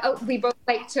a lot of, we both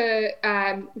like to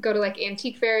go to like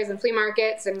antique fairs and flea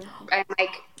markets and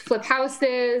like flip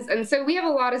houses. And so we have a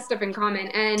lot of stuff in common.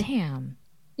 And damn.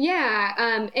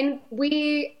 Yeah. And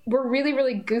we were really,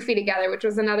 really goofy together, which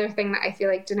was another thing that I feel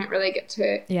like didn't really get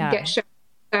shown.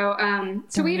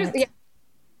 So we just,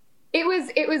 it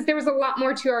was, there was a lot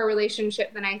more to our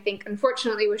relationship than I think,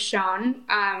 unfortunately, was shown,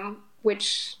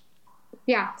 which,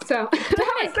 yeah, so.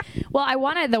 Well,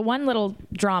 the one little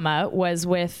drama was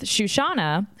with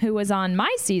Shoshana, who was on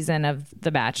my season of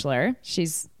The Bachelor.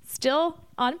 She's still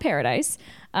on Paradise.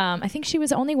 I think she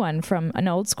was the only one from an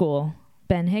old school,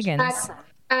 Ben Higgins.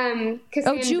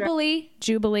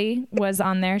 Jubilee was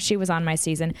on there. She was on my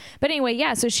season. But anyway,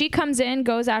 yeah, so she comes in,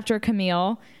 goes after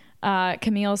Camille.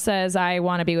 Camille says, I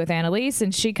want to be with Annalise,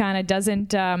 and she kind of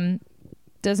doesn't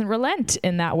relent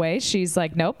in that way. She's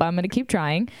like, nope, I'm going to keep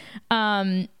trying.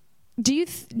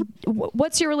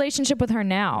 What's your relationship with her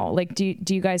now? Like, do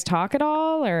you guys talk at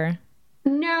all, or?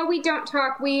 No, we don't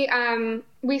talk. We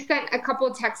sent a couple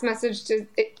of text messages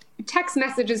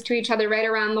to each other right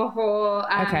around the whole,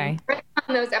 right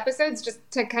on those episodes, just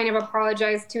to kind of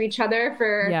apologize to each other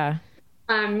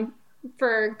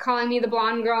for calling me the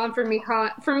blonde girl and for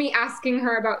me asking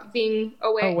her about being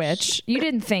a witch. A witch. You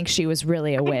didn't think she was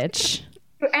really a witch.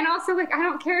 And also, like, I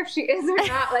don't care if she is or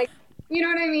not. Like, you know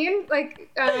what I mean? Like,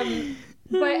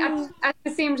 but at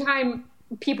the same time,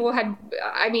 Camille had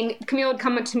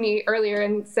come up to me earlier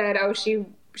and said, oh, she's,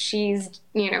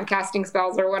 casting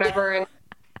spells or whatever.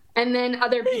 And then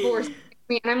other people were saying to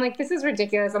me, and I'm like, this is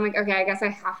ridiculous. I'm like, okay, I guess I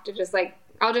have to just like,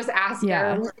 I'll just ask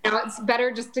her. It's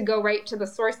better just to go right to the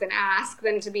source and ask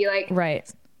than to be like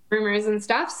rumors and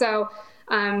stuff. So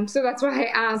that's why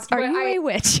I asked. Are you a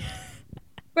witch?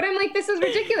 But I'm like, this is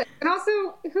ridiculous. And also,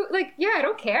 I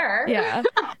don't care. Yeah.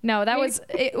 No,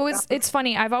 it's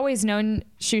funny. I've always known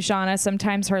Shoshana,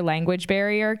 sometimes her language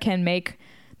barrier can make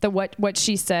what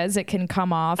she says, it can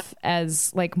come off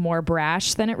as like more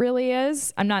brash than it really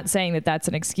is. I'm not saying that that's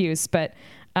an excuse, but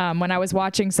when I was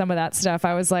watching some of that stuff,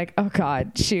 I was like, oh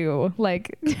God, Shu,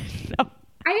 like, no.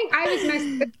 I think I was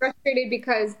most frustrated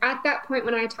because at that point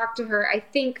when I talked to her, I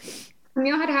think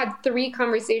Camille had 3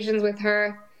 conversations with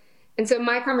her. And so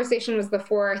my conversation was the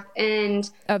 4th, and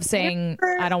of saying,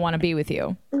 I don't want to be with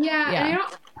you. Yeah.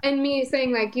 And me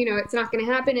saying like, it's not going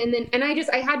to happen. And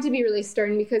I had to be really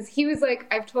stern because he was like,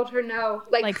 I've told her no,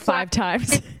 like 5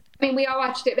 times. I mean, we all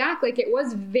watched it back. Like, it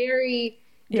was very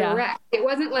direct. It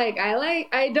wasn't like,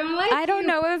 I don't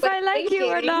know if I like you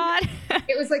or not.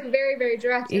 It was like very, very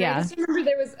direct. And I just remember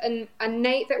there was a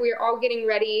night that we were all getting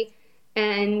ready,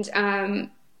 and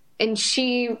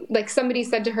she, like, somebody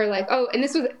said to her, like, oh, and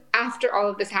this was after all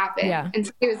of this happened. Yeah. And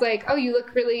so he was like, oh, you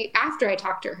look really, after I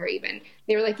talked to her even,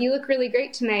 they were like, you look really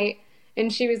great tonight.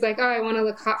 And she was like, oh, I want to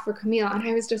look hot for Camille. And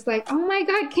I was just like, oh my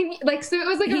God, can you, like, so it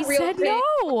was like a real said thing.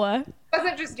 No. It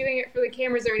wasn't just doing it for the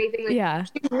cameras or anything. Like,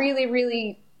 she really,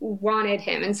 really wanted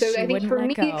him. And so I think for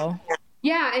me,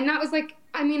 and that was like,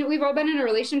 I mean, we've all been in a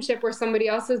relationship where somebody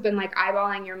else has been like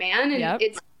eyeballing your man. And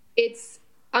it's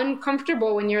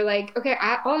uncomfortable when you're like, okay,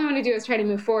 all I want to do is try to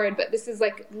move forward, but this is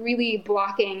like really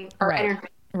blocking our energy.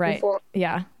 Right.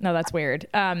 Yeah. No, that's weird.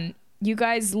 You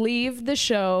guys leave the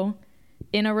show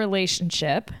in a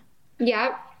relationship.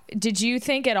 Yeah. Did you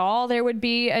think at all there would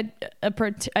be a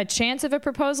chance of a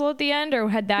proposal at the end, or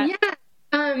had that?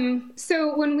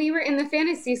 So when we were in the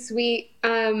fantasy suite,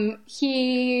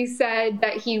 he said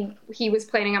that he was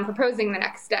planning on proposing the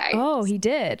next day. Oh, he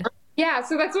did. Yeah.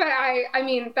 So that's why I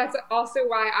mean, that's also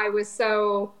why I was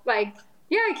so like,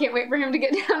 yeah, I can't wait for him to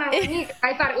get down on one knee.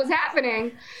 I thought it was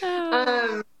happening.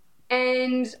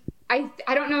 And I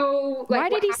don't know. Like, why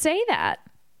did he say that?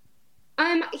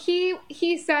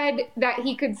 He said that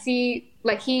he could see,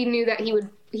 like, he knew that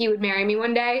he would marry me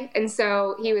one day. And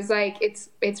so he was like, it's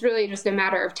really just a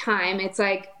matter of time. It's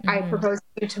like, I propose to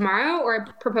you tomorrow or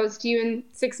I propose to you in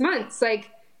 6 months.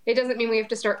 Like, it doesn't mean we have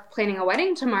to start planning a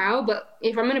wedding tomorrow, but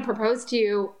if I'm going to propose to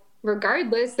you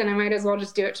regardless, then I might as well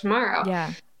just do it tomorrow.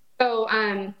 Yeah. So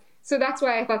that's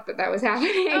why I thought that was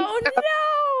happening. Oh,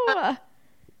 no.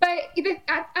 But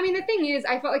the thing is,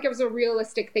 I felt like it was a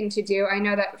realistic thing to do. I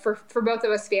know that for both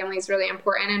of us, family is really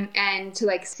important, and to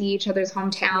like see each other's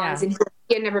hometowns. Yeah. And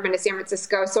he had never been to San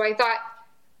Francisco, so I thought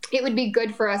it would be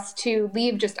good for us to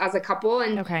leave just as a couple,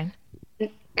 and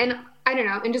and I don't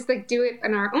know, and just like do it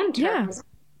on our own terms.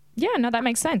 Yeah, no, that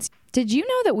makes sense. Did you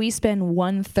know that we spend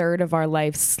 1/3 of our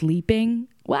life sleeping?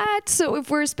 What? So if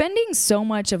we're spending so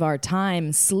much of our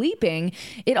time sleeping,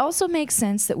 it also makes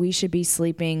sense that we should be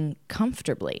sleeping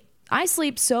comfortably. I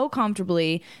sleep so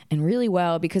comfortably and really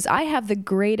well because I have the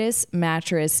greatest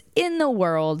mattress in the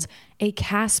world, a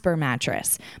Casper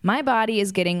mattress. My body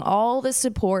is getting all the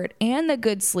support and the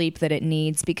good sleep that it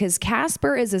needs because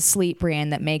Casper is a sleep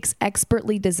brand that makes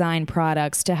expertly designed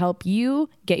products to help you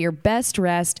get your best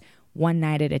rest one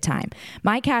night at a time.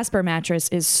 My Casper mattress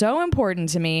is so important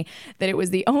to me that it was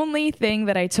the only thing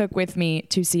that I took with me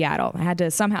to Seattle. I had to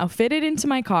somehow fit it into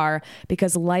my car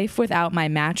because life without my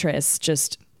mattress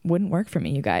just wouldn't work for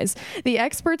me, you guys. The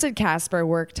experts at Casper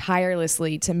work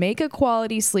tirelessly to make a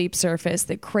quality sleep surface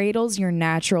that cradles your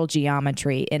natural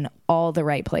geometry in all the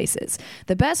right places.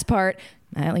 The best part,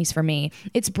 at least for me,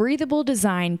 its breathable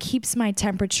design keeps my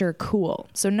temperature cool.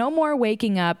 So no more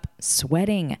waking up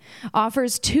sweating.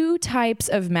 Offers 2 types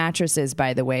of mattresses,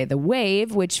 by the way. The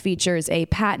Wave, which features a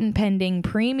patent-pending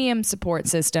premium support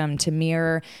system to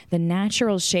mirror the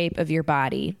natural shape of your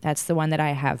body. That's the one that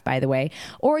I have, by the way.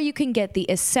 Or you can get the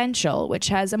Essential, which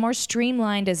has a more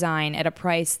streamlined design at a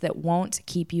price that won't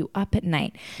keep you up at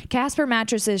night. Casper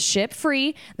mattresses ship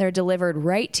free. They're delivered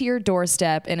right to your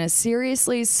doorstep in a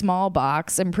seriously small box.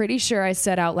 I'm pretty sure I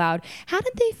said out loud, how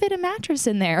did they fit a mattress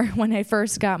in there when I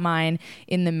first got mine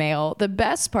in the mail? The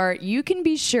best part, you can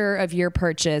be sure of your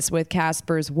purchase with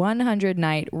Casper's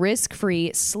 100-night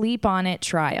risk-free sleep on it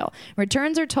trial.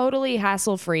 Returns are totally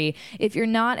hassle-free if you're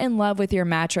not in love with your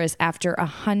mattress after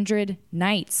 100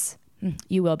 nights.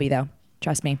 You will be, though.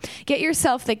 Trust me. Get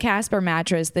yourself the Casper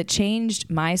mattress that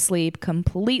changed my sleep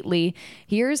completely.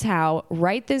 Here's how.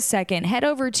 Right this second, head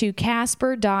over to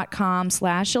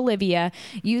casper.com/Olivia.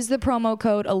 Use the promo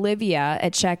code Olivia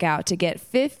at checkout to get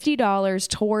 $50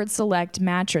 towards select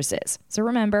mattresses. So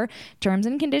remember, terms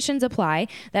and conditions apply.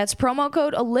 That's promo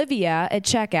code Olivia at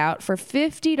checkout for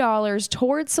 $50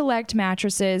 towards select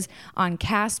mattresses on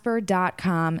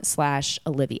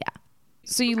casper.com/Olivia.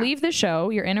 So you leave the show,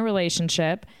 you're in a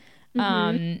relationship.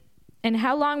 And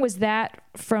how long was that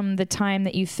from the time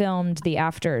that you filmed the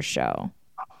after show?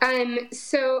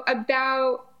 So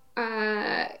about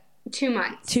 2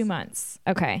 months. 2 months.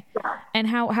 Okay. Yeah. And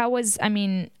how was, I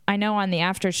mean, I know on the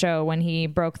after show when he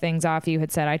broke things off, you had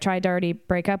said, I tried to already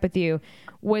break up with you.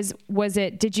 Was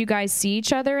it, did you guys see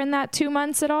each other in that 2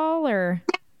 months at all, or?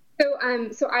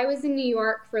 So I was in New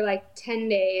York for like 10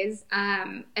 days,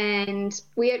 and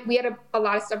we had a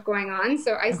lot of stuff going on.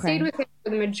 So I stayed with him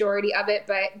for the majority of it,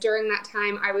 but during that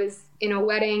time I was in a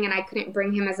wedding and I couldn't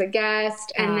bring him as a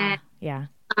guest. And then,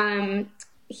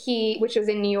 which was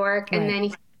in New York, and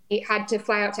then he had to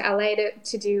fly out to LA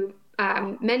to do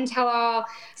Men Tell All.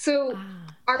 So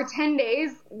our 10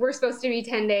 days were supposed to be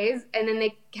 10 days, and then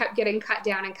they kept getting cut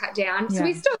down and cut down. So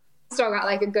we still got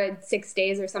like a good 6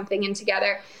 days or something in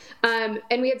together.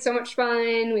 And we had so much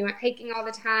fun. We went hiking all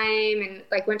the time and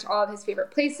like went to all of his favorite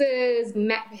places,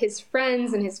 met his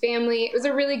friends and his family. It was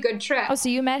a really good trip. Oh, so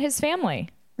you met his family?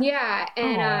 Yeah.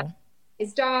 And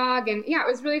his dog, and it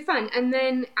was really fun. And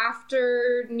then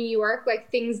after New York,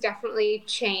 like things definitely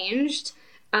changed.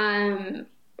 Like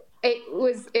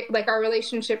our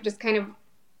relationship just kind of,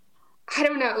 I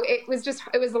don't know. It was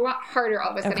a lot harder all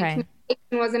of a sudden. Communication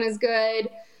wasn't as good.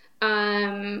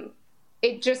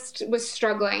 It just was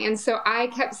struggling. And so I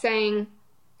kept saying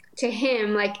to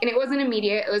him, like, and it wasn't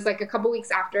immediate. It was like a couple weeks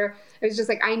after. It was just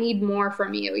like, I need more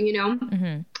from you, you know?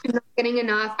 I'm not getting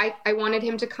enough. I wanted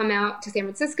him to come out to San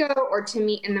Francisco or to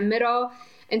meet in the middle.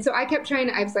 And so I kept trying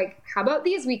to, I was like, how about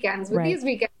these weekends? Would these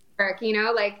weekends work? You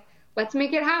know, like, let's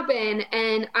make it happen.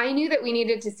 And I knew that we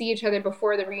needed to see each other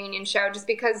before the reunion show just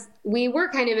because we were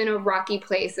kind of in a rocky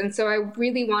place. And so I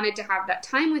really wanted to have that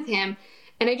time with him.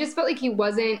 And I just felt like he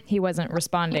wasn't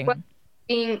responding.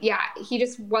 He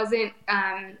just wasn't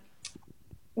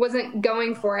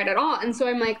going for it at all. And so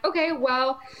I'm like, okay,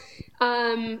 well,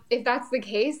 if that's the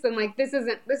case, then like, this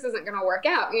isn't going to work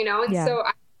out, you know? And so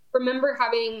I remember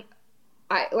having,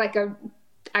 I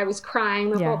was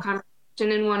crying the whole conversation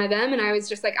in one of them. And I was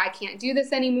just like, I can't do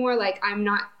this anymore. Like, I'm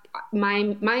not,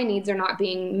 my needs are not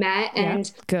being met.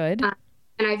 And good.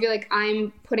 And I feel like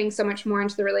I'm putting so much more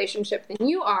into the relationship than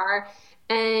you are.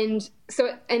 And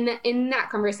so, in that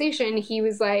conversation, he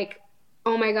was like,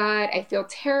 oh my God, I feel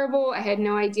terrible. I had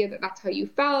no idea that that's how you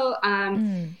felt.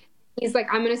 He's like,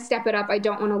 I'm going to step it up. I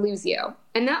don't want to lose you.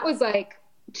 And that was like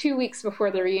 2 weeks before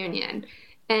the reunion.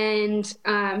 And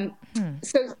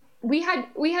so we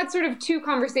had sort of two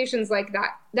conversations like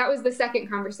that. That was the second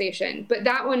conversation. But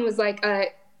that one was like,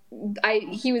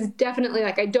 he was definitely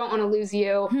like, I don't want to lose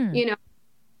you, you know.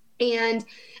 And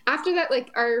after that,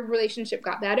 like, our relationship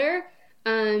got better.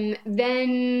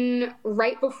 Then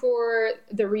right before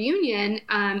the reunion,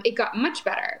 it got much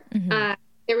better.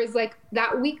 There was like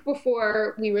that week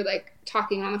before, we were like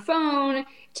talking on the phone,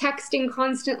 texting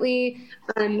constantly.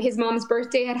 His mom's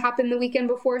birthday had happened the weekend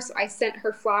before, so I sent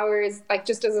her flowers like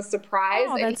just as a surprise.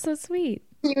 Oh, that's so sweet.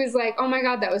 He was like, oh my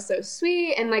God, that was so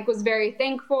sweet, and like was very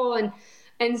thankful.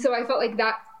 And so I felt like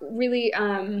that really,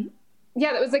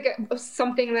 that was like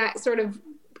something that sort of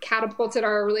catapulted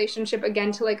our relationship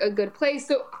again to like a good place.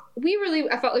 So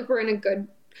I felt like we're in a good,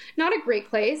 not a great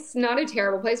place, not a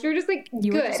terrible place. We were just like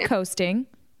you good. were just coasting.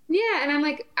 Yeah. And I'm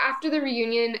like, after the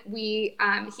reunion, he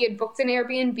had booked an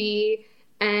Airbnb,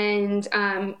 and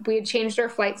we had changed our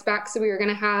flights back. So we were going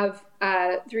to have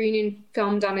the reunion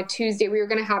filmed on a Tuesday. We were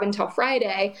going to have until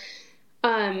Friday,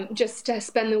 just to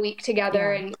spend the week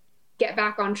together and get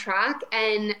back on track.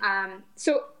 And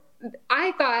so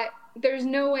I thought, there's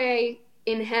no way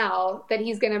in hell that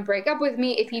he's going to break up with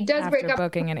me. If he does break up,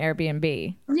 booking an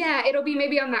Airbnb. Yeah, it'll be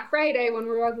maybe on that Friday when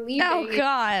we're all leaving. Oh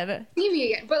God. See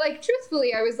me again. But like,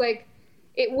 truthfully, I was like,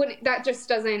 it won't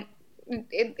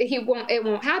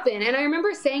happen. And I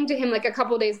remember saying to him like a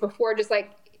couple days before, just like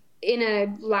in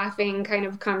a laughing kind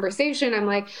of conversation, I'm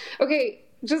like, okay,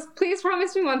 just please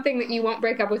promise me one thing, that you won't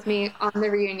break up with me on the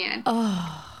reunion.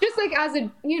 Oh. Just like as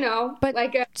a, you know, but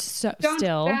like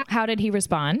still, how did he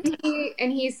respond?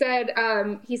 He said,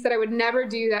 I would never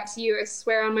do that to you. I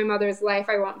swear on my mother's life,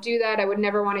 I won't do that. I would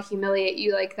never want to humiliate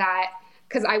you like that,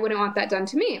 because I wouldn't want that done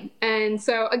to me. And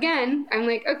so again, I'm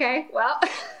like, okay, well,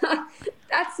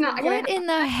 that's not what in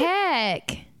the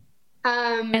heck.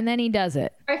 And then he does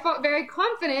it. I felt very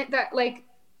confident that like,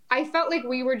 I felt like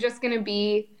we were just going to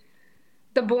be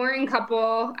the boring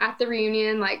couple at the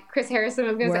reunion. Like Chris Harrison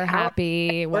was going to say,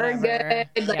 happy, we're good.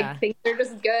 Like things are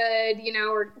just good. You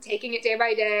know, we're taking it day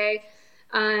by day.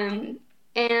 And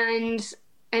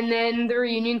then the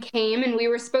reunion came, and we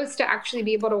were supposed to actually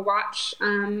be able to watch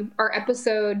our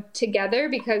episode together,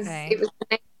 because it was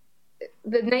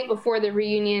the night before the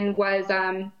reunion was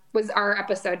our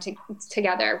episode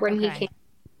together when he came.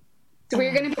 So we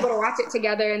were going to be able to watch it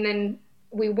together, and then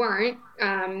we weren't.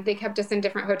 They kept us in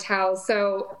different hotels.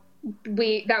 So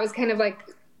that was kind of like,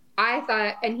 I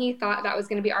thought, and he thought that was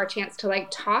going to be our chance to like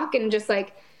talk and just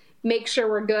like make sure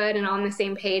we're good and on the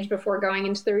same page before going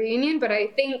into the reunion. But I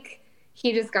think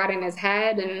he just got in his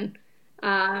head, and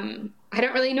I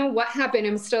don't really know what happened.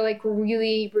 I'm still like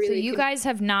really, really. So you guys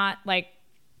have not like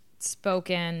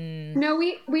spoken? No,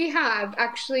 we have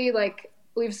actually, like,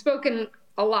 we've spoken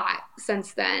a lot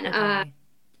since then. Okay.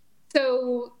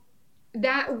 So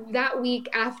that week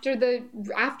after the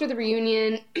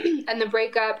reunion and the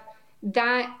breakup,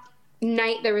 that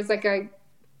night there was like a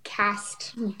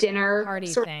cast dinner party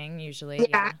thing usually.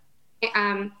 Yeah.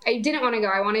 I didn't want to go.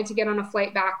 I wanted to get on a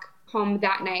flight back home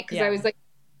that night, because I was like,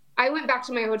 I went back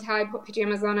to my hotel, I put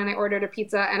pajamas on, and I ordered a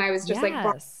pizza, and I was just like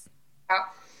out.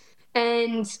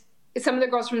 And some of the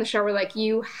girls from the show were like,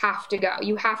 you have to go.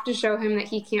 You have to show him that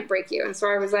he can't break you. And so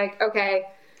I was like, okay.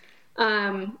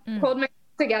 Pulled my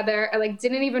together. I like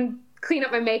didn't even clean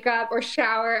up my makeup or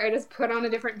shower. I just put on a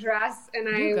different dress, and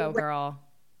you go, girl.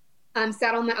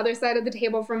 Sat on the other side of the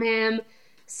table from him.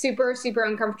 Super, super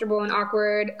uncomfortable and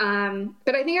awkward.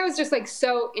 But I think I was just like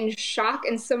so in shock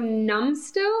and so numb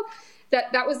still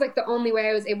that was like the only way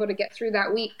I was able to get through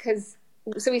that week.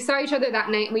 So we saw each other that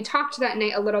night, and we talked that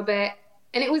night a little bit,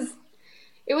 and it was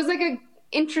like a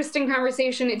interesting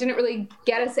conversation. It didn't really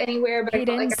get us anywhere, but he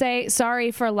didn't say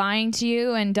sorry for lying to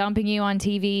you and dumping you on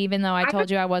TV, even though I told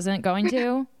you I wasn't going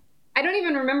to. I don't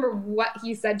even remember what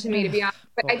he said to me, to be honest.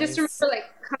 But I just remember like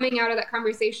coming out of that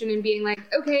conversation and being like,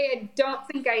 okay, I don't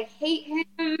think I hate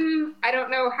him. I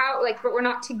don't know how, like, but we're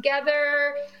not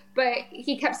together. But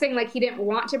he kept saying like he didn't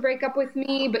want to break up with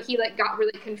me, but he like got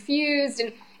really confused.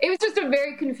 And it was just a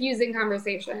very confusing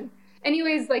conversation.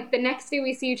 Anyways, like the next day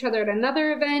we see each other at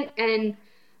another event, and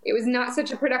it was not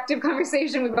such a productive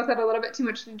conversation. We both had a little bit too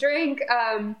much to drink.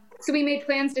 So we made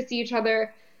plans to see each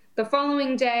other the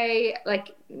following day,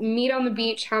 like meet on the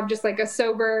beach, have just like a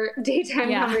sober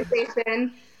daytime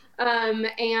conversation.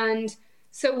 And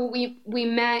so we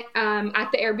met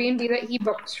at the Airbnb that he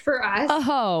booked for us.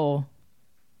 Oh.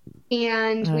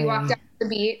 And we walked out to the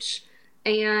beach,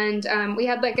 and we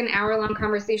had like an hour-long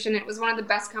conversation. It was one of the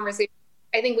best conversations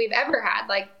I think we've ever had,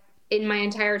 like in my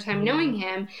entire time knowing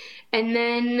him. And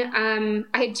then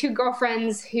I had 2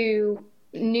 girlfriends who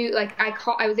knew, like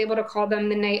I was able to call them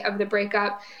the night of the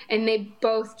breakup, and they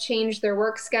both changed their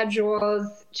work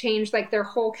schedules, changed like their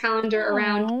whole calendar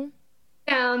around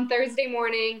down Thursday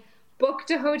morning,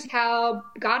 booked a hotel,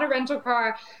 got a rental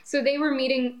car. So they were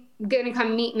gonna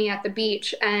come meet me at the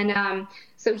beach. And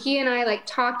so he and I like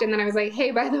talked, and then I was like,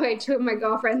 hey, by the way, 2 of my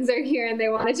girlfriends are here and they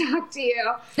want to talk to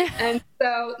you. And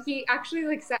so he actually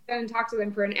like sat down and talked to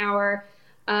them for an hour,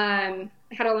 had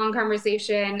a long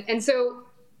conversation. And so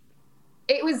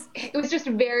it was just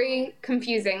very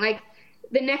confusing. Like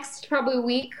the next probably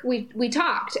week we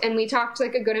talked, and we talked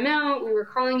like a good amount. We were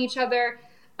calling each other.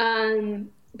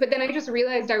 But then I just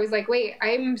realized, I was like, wait,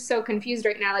 I'm so confused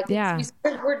right now. Like,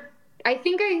 I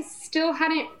think I still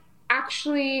hadn't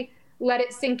actually let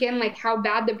it sink in, like how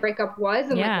bad the breakup was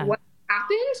and like what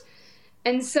happened.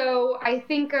 And so I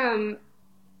think,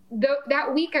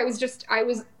 that week it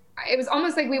was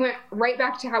almost like we went right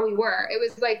back to how we were. It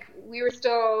was like, we were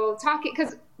still talking,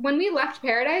 because when we left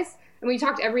Paradise, and we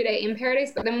talked every day in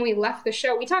Paradise, but then when we left the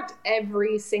show, we talked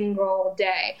every single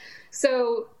day.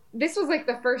 So this was like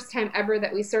the first time ever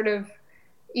that we sort of,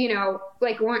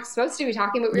 like weren't supposed to be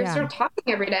talking, but we were sort of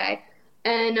talking every day.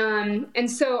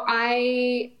 And so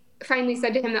I finally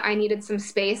said to him that I needed some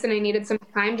space and I needed some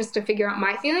time just to figure out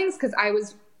my feelings, because I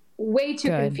was way too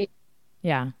confused.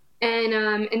 Yeah.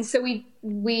 And so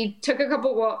we took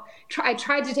I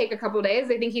tried to take a couple days.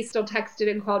 I think he still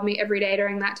texted and called me every day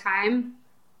during that time,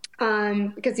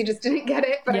 because he just didn't get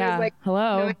it. But I was like,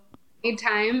 hello, no, I need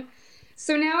time.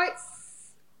 So now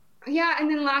and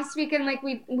then last weekend, like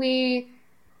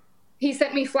he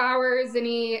sent me flowers, and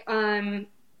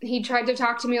he tried to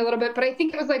talk to me a little bit, but I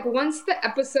think it was like once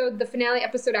the finale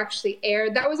episode actually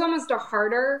aired, that was almost a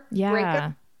harder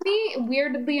breakup for me,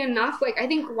 weirdly enough. Like I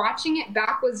think watching it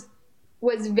back was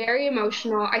very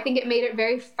emotional. I think it made it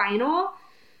very final.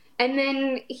 And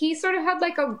then he sort of had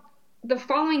like the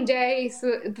following day,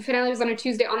 so the finale was on a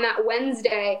Tuesday, on that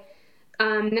Wednesday,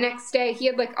 the next day he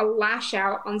had like a lash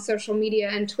out on social media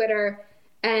and Twitter.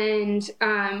 And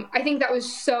I think that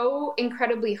was so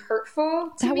incredibly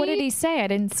hurtful to me. What did he say? I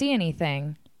didn't see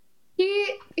anything.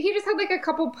 He just had like a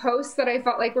couple posts that I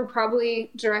felt like were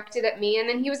probably directed at me. And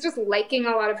then he was just liking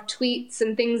a lot of tweets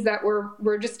and things that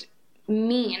were just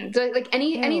mean. Like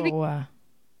anything.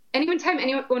 Anytime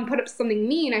anyone put up something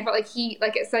mean, I felt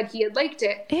like it said he had liked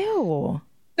it. Ew.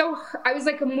 So I was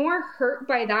like more hurt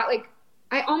by that. Like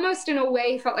I almost in a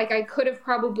way felt like I could have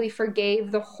probably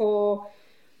forgave the whole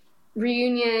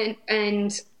reunion,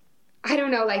 and I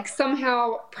don't know, like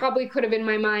somehow probably could have in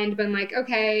my mind been like,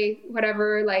 okay,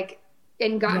 whatever, like,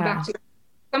 and gotten back to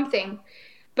something.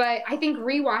 But I think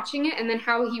rewatching it and then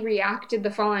how he reacted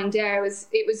the following day,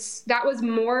 that was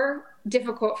more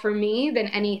difficult for me than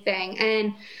anything.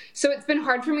 And so it's been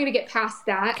hard for me to get past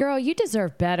that. Girl, you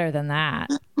deserve better than that.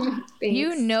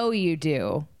 You know you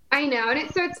do. I know. And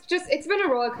it's been a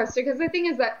roller coaster, because the thing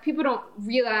is that people don't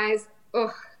realize,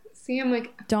 see, I'm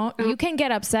like, you can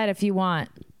get upset if you want.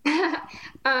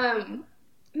 No,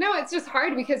 it's just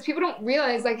hard because people don't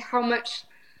realize like how much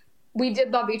we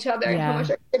did love each other and how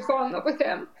much I did fall in love with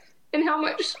him, and how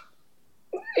much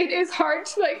it is hard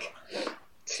to like,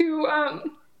 to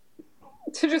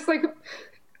just like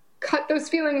cut those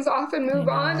feelings off and move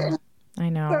on. I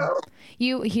know.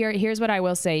 So. Here's what I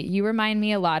will say. You remind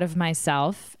me a lot of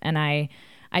myself, and I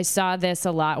saw this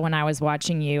a lot when I was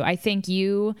watching you. I think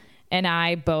you and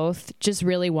I both just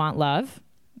really want love.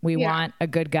 We want a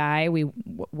good guy.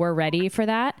 We're ready for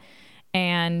that.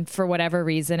 And for whatever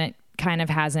reason, it kind of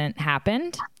hasn't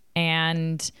happened.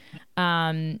 And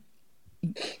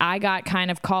I got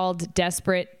kind of called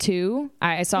desperate too.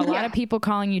 I saw a lot of people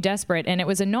calling you desperate, and it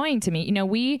was annoying to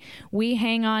me. We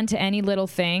hang on to any little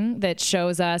thing that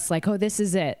shows us like, oh, this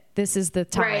is it. This is the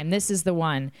time. Right. This is the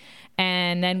one.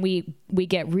 And then we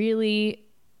get really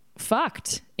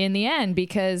fucked in the end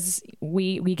because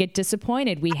we get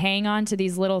disappointed. We hang on to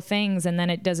these little things and then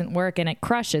it doesn't work and it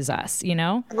crushes us, you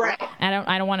know? Right.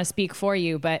 I don't want to speak for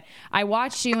you, but I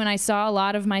watched you and I saw a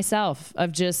lot of myself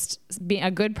of just being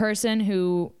a good person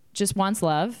who just wants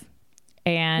love.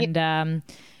 And,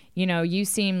 you know, you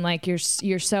seem like you're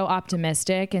so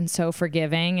optimistic and so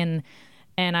forgiving and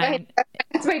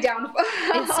that's my downfall.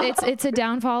 it's a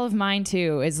downfall of mine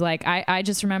too. Is like, I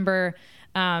just remember,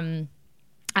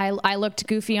 I looked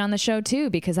goofy on the show too,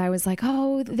 because I was like,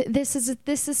 oh, this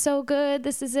is so good.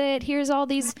 This is it. Here's all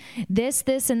these, this,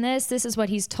 and this. This is what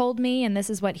he's told me. And this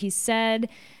is what he said.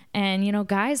 And, you know,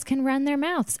 guys can run their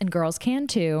mouths and girls can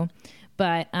too.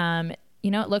 But, you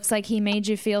know, it looks like he made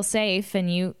you feel safe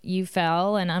and you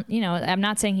fell. And, you know, I'm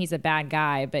not saying he's a bad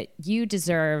guy, but you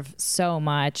deserve so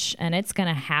much and it's going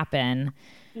to happen.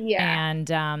 Yeah.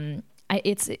 And,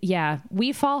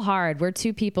 we fall hard. We're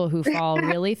two people who fall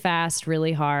really fast,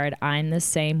 really hard. I'm the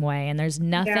same way. And there's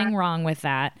nothing wrong with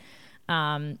that.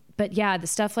 But yeah, the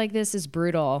stuff like this is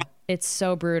brutal. It's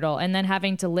so brutal. And then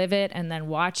having to live it and then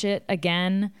watch it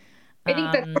again. I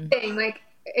think that's the thing. Like,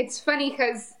 it's funny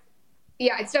because,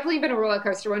 yeah, it's definitely been a roller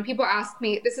coaster. When people ask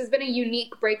me, this has been a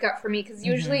unique breakup for me because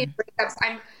usually in breakups,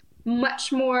 I'm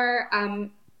much more,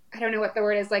 I don't know what the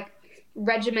word is, like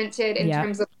regimented in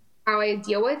terms of how I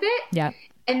deal with it. Yeah.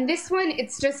 And this one,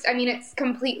 it's just, I mean, it's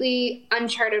completely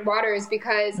uncharted waters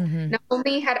because not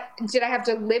only did I have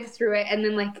to live through it, and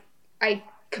then like I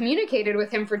communicated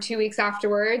with him for 2 weeks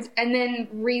afterwards and then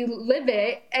relive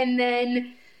it and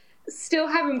then still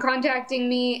have him contacting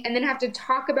me and then have to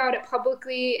talk about it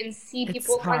publicly and see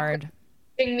people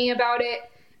contacting me about it.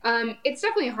 It's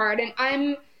definitely hard.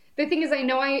 And the thing is, I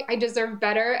know I deserve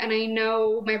better and I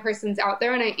know my person's out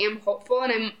there and I am hopeful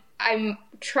and I'm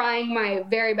trying my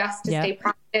very best to stay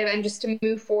positive and just to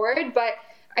move forward. But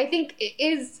I think it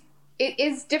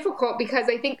is difficult because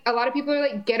I think a lot of people are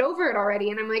like, get over it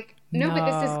already. And I'm like, no. But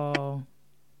this is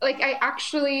like, I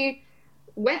actually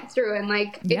went through and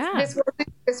like,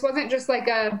 this wasn't just like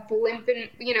a blimp and,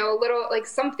 you know, a little like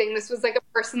something. This was like a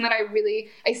person that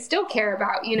I still care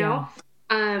about, you know?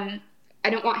 I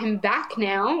don't want him back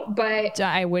now, but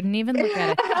I wouldn't even look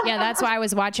at it. Yeah, that's why I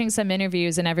was watching some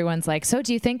interviews and everyone's like, so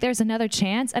do you think there's another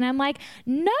chance? And I'm like,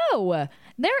 no,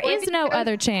 there is no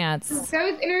other chance.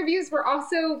 Those interviews were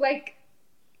also like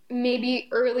maybe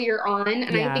earlier on.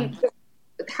 And I think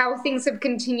how things have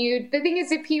continued. The thing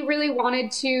is, if he really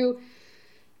wanted to,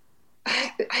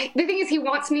 the thing is, he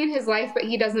wants me in his life, but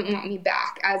he doesn't want me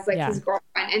back as like his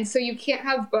girlfriend. And so you can't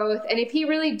have both. And if he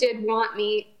really did want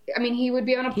me, I mean, he would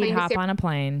be on a plane. He'd hop on a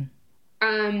plane.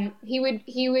 He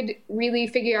would really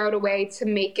figure out a way to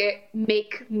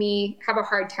make me have a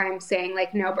hard time saying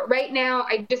like no. But right now,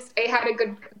 I had a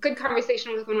good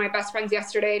conversation with one of my best friends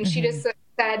yesterday, and she just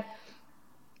said,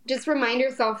 just remind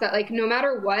yourself that like no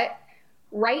matter what,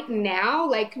 right now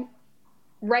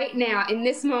in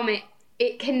this moment,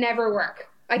 it can never work.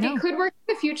 Like it could work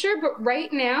in the future, but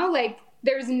right now, like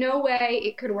there's no way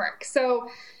it could work. So.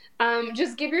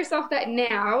 Just give yourself that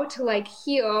now to like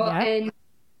heal and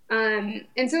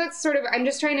so that's sort of, I'm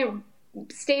just trying to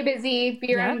stay busy,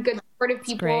 be around good supportive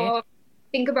people,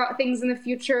 think about things in the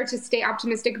future to stay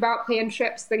optimistic about, plan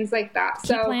trips, things like that.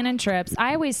 Keep planning trips.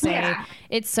 I always say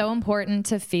it's so important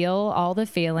to feel all the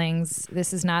feelings.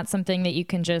 This is not something that you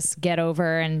can just get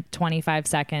over in 25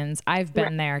 seconds. I've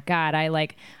been there. God,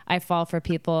 I fall for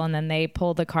people and then they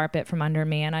pull the carpet from under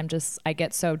me and I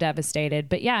get so devastated.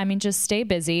 But yeah, I mean, just stay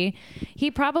busy. He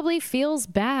probably feels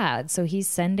bad. So he's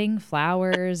sending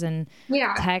flowers and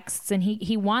texts and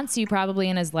he wants you probably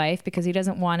in his life because he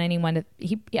doesn't want anyone to,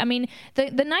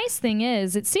 the nice thing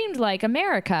is it seemed like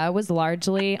America was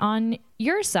largely on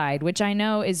your side, which I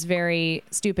know is very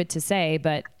stupid to say,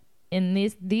 but in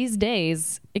these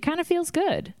days, it kind of feels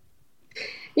good.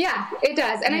 Yeah, it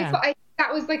does. And I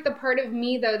that was like the part of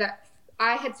me though, that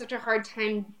I had such a hard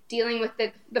time dealing with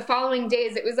the following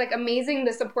days. It was like amazing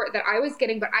the support that I was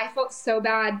getting, but I felt so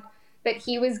bad that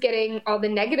he was getting all the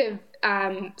negative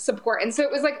support. And so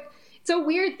it was like, it's a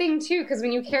weird thing too, because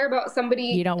when you care about somebody,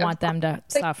 you don't want them to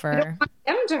suffer. You don't want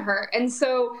them to hurt. And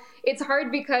so it's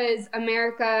hard because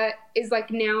America is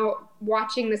like now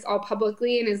watching this all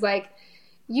publicly and is like,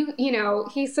 you know,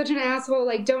 he's such an asshole.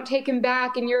 Like, don't take him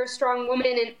back. And you're a strong woman.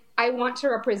 And I want to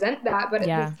represent that, but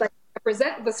it's like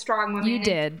represent the strong woman. You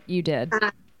did.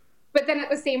 But then at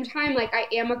the same time, like I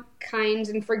am a kind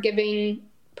and forgiving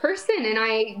person and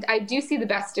I do see the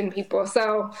best in people.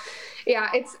 So yeah,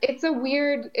 it's a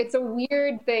weird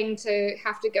thing to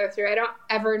have to go through. I don't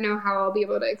ever know how I'll be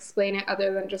able to explain it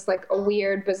other than just like a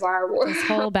weird, bizarre war. This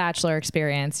whole Bachelor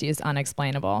experience is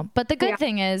unexplainable. But the good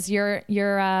thing is you're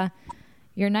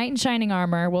your knight in shining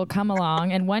armor will come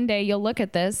along, and one day you'll look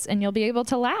at this and you'll be able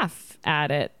to laugh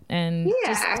at it and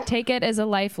just take it as a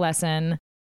life lesson.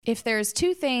 If there's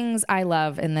two things I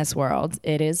love in this world,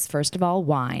 it is, first of all,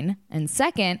 wine, and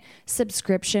second,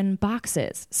 subscription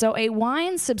boxes. So a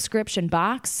wine subscription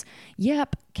box,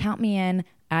 yep, count me in.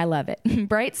 I love it.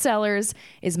 Bright Cellars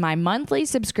is my monthly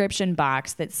subscription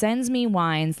box that sends me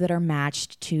wines that are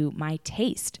matched to my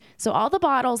taste. So all the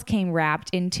bottles came wrapped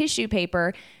in tissue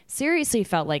paper. Seriously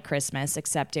felt like Christmas,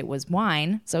 except it was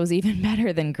wine, so it was even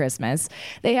better than Christmas.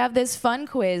 They have this fun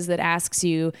quiz that asks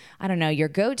you, I don't know, your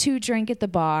go-to drink at the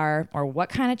bar or what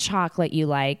kind of chocolate you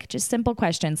like, just simple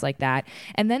questions like that.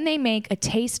 And then they make a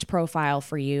taste profile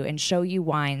for you and show you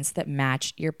wines that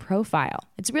match your profile.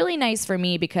 It's really nice for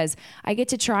me because I get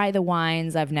to try the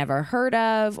wines I've never heard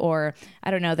of, or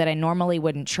I don't know, that I normally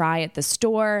wouldn't try at the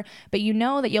store, but you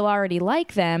know that you'll already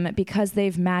like them because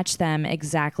they've matched them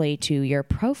exactly to your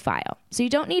profile. So you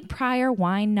don't need prior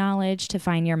wine knowledge to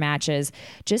find your matches.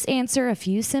 Just answer a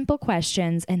few simple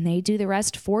questions and they do the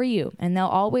rest for you. And they'll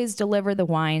always deliver the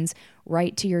wines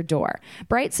right to your door.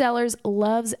 Bright Cellars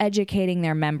loves educating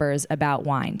their members about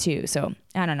wine too. So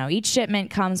I don't know, each shipment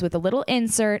comes with a little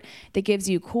insert that gives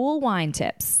you cool wine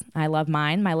tips. I love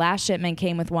mine. My last shipment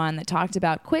came with one that talked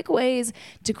about quick ways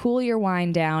to cool your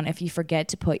wine down if you forget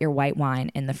to put your white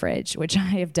wine in the fridge, which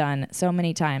I have done so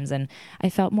many times, and I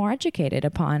felt more educated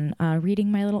upon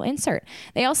reading my little insert.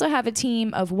 They also have a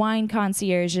team of wine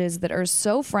concierges that are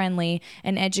so friendly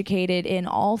and educated in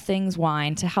all things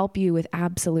wine to help you with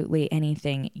absolutely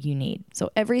anything you need. So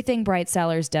everything Bright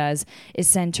Cellars does is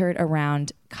centered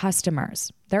around customers.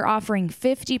 They're offering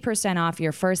 50% off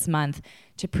your first month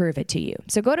to prove it to you.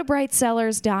 So go to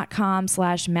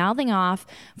brightcellars.com/mouthingoff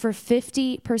for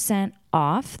 50%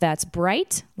 off. That's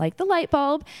bright, like the light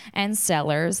bulb, and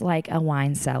cellars, like a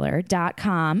wine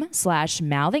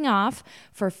cellar.com/mouthingoff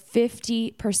for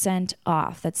 50%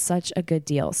 off. That's such a good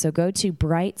deal. So go to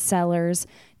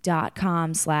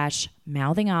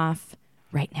brightcellars.com/mouthingoff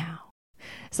right now.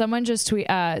 Someone just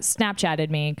Snapchatted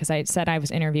me because I said I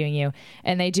was interviewing you,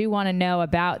 and they do want to know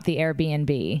about the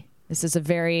Airbnb. This is a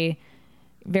very,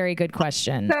 very good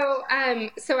question.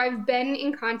 So I've been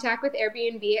in contact with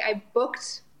Airbnb. I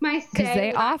booked my stay. Because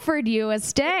they offered you a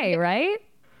stay, right?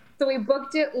 So we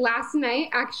booked it last night,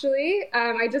 actually.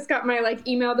 I just got my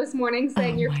email this morning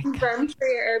saying you're confirmed for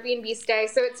your Airbnb stay.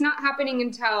 So it's not happening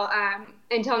until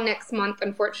next month,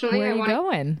 unfortunately. Where are you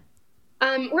going?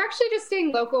 We're actually just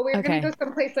staying local. We were going to go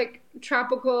someplace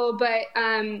tropical, but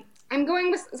I'm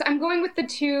going with the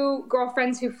two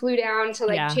girlfriends who flew down to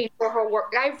change their whole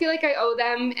work. I feel like I owe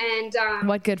them, and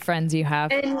what good friends you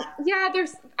have. And yeah,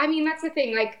 that's the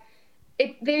thing.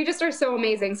 They just are so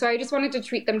amazing. So I just wanted to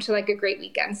treat them to a great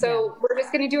weekend. So we're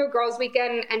just going to do a girls'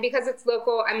 weekend, and because it's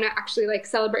local, I'm going to actually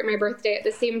celebrate my birthday at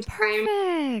the same time.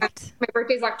 Perfect. My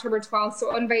birthday is October 12th, so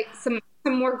I'll invite some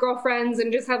more girlfriends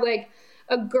and just have a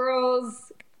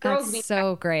girls weekend.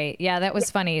 So great. Yeah, that was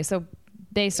funny. So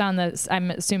based on this, I'm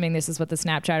assuming this is what the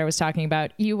Snapchatter was talking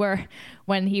about. You were,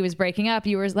 when he was breaking up,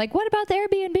 you were like, what about the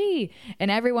Airbnb? And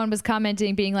everyone was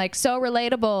commenting, being so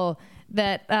relatable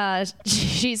that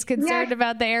she's concerned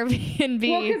about the Airbnb.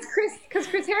 Well, because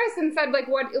Chris Harrison said,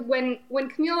 when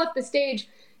Camille left the stage,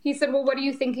 he said, well, what are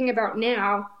you thinking about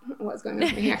now? I don't know what's going on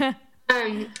here.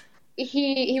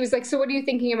 He was like, so what are you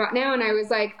thinking about now? And I was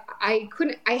like, I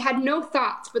had no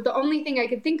thoughts, but the only thing I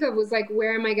could think of was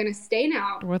where am I going to stay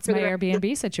now? What's my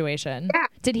Airbnb situation? Yeah.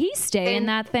 Did he stay in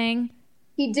that thing?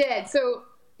 He did. So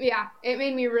yeah, it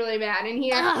made me really mad. And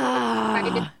he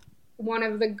invited one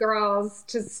of the girls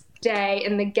to stay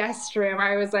in the guest room.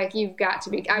 I was like, you've got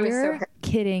to be, You're so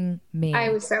kidding me. I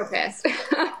was so pissed.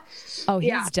 Oh,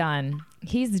 he's done.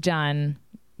 He's done.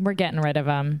 We're getting rid of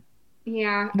him.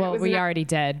 Yeah. Well, we already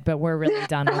did, but we're really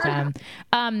done with him.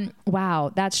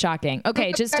 Wow, that's shocking.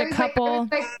 Okay, just a couple.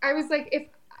 I was like,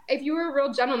 if you were a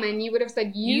real gentleman, you would have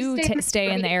said you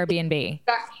stay in the Airbnb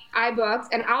that I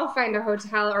booked, and I'll find a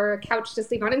hotel or a couch to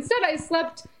sleep on. Instead, I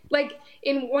slept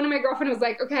in one of my girlfriend was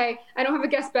like, okay, I don't have a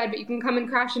guest bed, but you can come and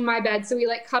crash in my bed. So we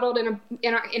cuddled in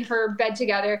her bed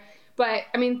together. But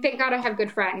I mean, thank God I have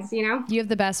good friends, you know? You have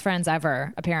the best friends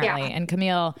ever, apparently. Yeah. And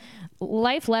Camille,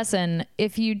 life lesson,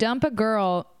 if you dump a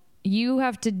girl, you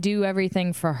have to do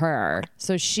everything for her.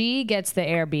 So she gets the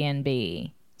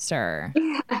Airbnb, sir.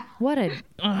 Yeah. What a...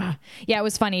 Yeah, it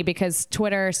was funny because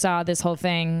Twitter saw this whole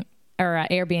thing, or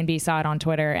Airbnb saw it on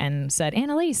Twitter and said,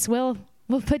 Annalise, we'll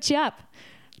put you up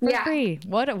for free.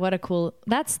 What a cool...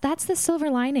 That's the silver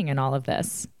lining in all of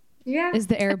this. Yeah. Is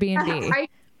the Airbnb.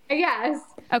 I guess.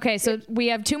 Okay, so we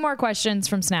have two more questions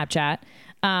from Snapchat.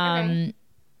 Okay.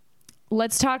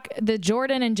 Let's talk the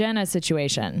Jordan and Jenna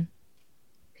situation.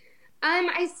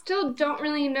 I still don't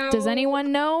really know. Does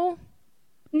anyone know?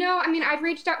 No, I mean, I've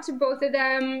reached out to both of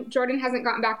them. Jordan hasn't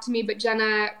gotten back to me, but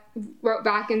Jenna wrote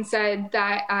back and said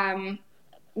that,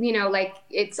 like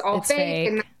it's all fake.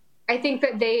 And I think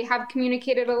that they have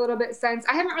communicated a little bit since.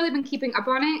 I haven't really been keeping up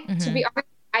on it, to be honest.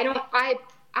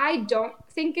 I don't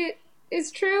think it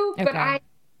is true, but I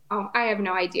have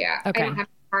no idea. Okay. I don't have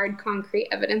hard, concrete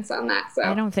evidence on that. So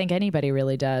I don't think anybody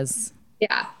really does.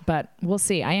 Yeah. But we'll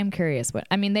see. I am curious.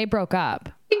 They broke up.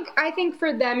 I think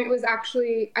for them, it was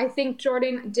actually, I think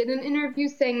Jordan did an interview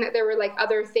saying that there were like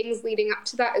other things leading up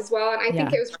to that as well. And I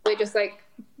think it was really just like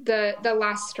the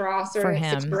last straw sort for of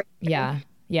him. situation.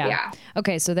 Yeah.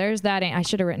 Okay. So there's that. I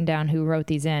should have written down who wrote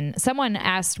these in. Someone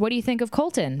asked, what do you think of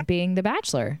Colton being the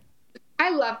Bachelor?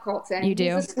 I love Colton. You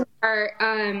do? He's a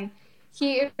sweetheart.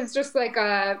 He is just like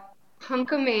a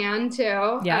hunk of man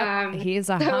too. Yeah, he's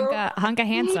a hunk of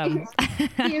handsome.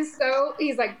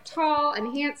 He's like tall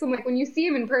and handsome. Like when you see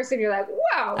him in person, you're like,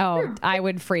 wow. Oh, I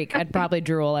would freak. I'd probably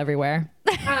drool everywhere.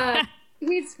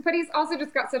 He's also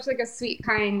just got such like a sweet,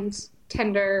 kind,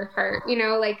 tender heart.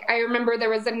 Like I remember there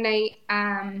was a night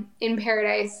in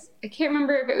Paradise. I can't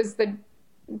remember if it was the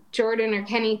Jordan or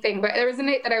Kenny thing, but there was a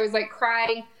night that I was like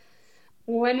crying.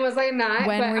 When was I not?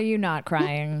 When were you not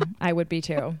crying? I would be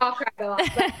too. I'll cry a lot.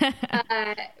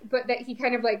 But that he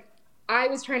kind of like, I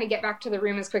was trying to get back to the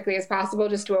room as quickly as possible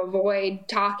just to avoid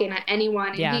talking to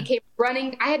anyone. And he came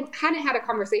running. I hadn't had a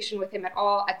conversation with him at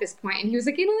all at this point. And he was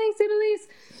like, Annalise.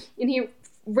 And he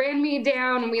ran me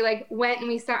down and we like went and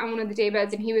we sat on one of the day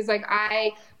beds and he was like,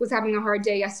 I was having a hard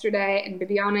day yesterday and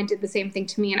Bibiana did the same thing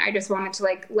to me. And I just wanted to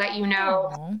like, let you know.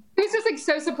 Aww. He was just like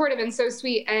so supportive and so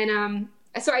sweet. And,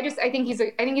 so I think he's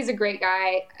a great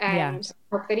guy and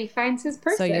hope that he finds his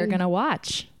person. So you're going to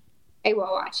watch? I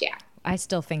will watch. Yeah. I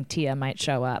still think Tia might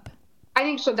show up. I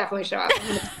think she'll definitely show up.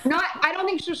 I don't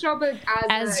think she'll show up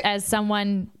as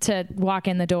someone to walk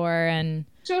in the door and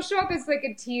she'll show up as like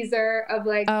a teaser of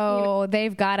like,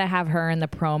 they've got to have her in the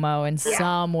promo in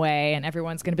some way. And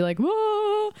everyone's going to be like,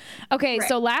 whoa. Okay. Right.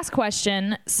 So last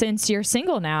question, since you're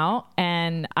single now,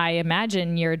 and I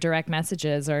imagine your direct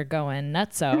messages are going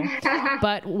nutso,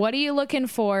 but what are you looking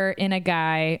for in a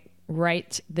guy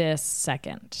right this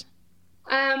second?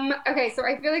 Okay. So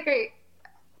I feel like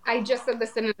I just said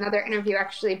this in another interview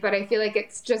actually, but I feel like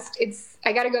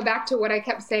I got to go back to what I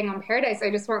kept saying on Paradise. I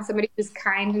just want somebody who's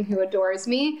kind and who adores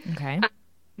me. Okay.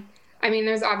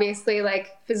 There's obviously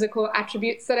like physical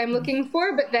attributes that I'm looking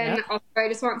for, but then also I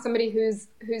just want somebody who's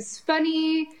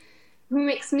funny, who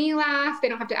makes me laugh. They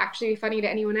don't have to actually be funny to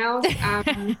anyone else.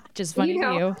 Just funny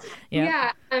to you.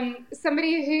 Yeah.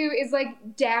 Somebody who is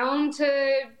like down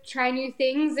to try new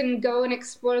things and go and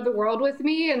explore the world with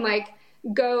me and like,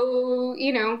 go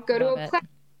to a place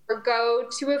or go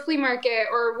to a flea market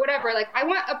or whatever. Like I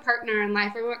want a partner in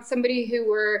life. I want somebody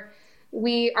who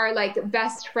we are like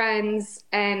best friends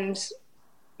and,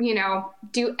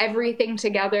 do everything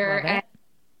together. And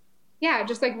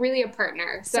just like really a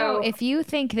partner. So if you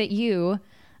think that you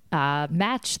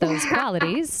match those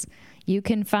qualities, you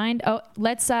can find,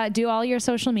 let's do all your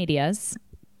social medias.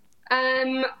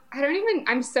 I'm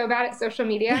so bad at social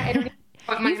media. I don't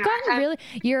You've gotten really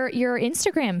your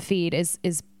Instagram feed is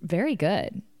very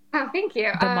good. Oh, thank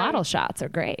you. The model shots are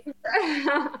great.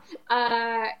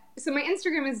 So my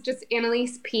Instagram is just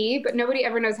Annalise P, but nobody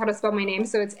ever knows how to spell my name,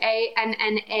 so it's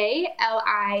ANNALIESEP.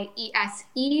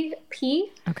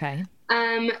 Okay.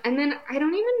 And then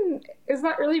is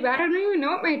that really bad? I don't even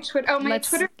know what my Twitter. Oh, my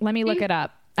Twitter. Let me look it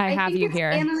up. I have you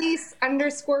here.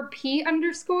 Annalise_P_.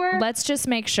 Let's just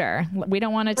make sure. We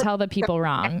don't want to tell the people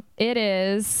wrong. It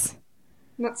is.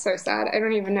 That's so sad. I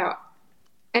don't even know.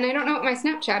 And I don't know what my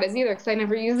Snapchat is either because I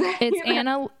never use it. It's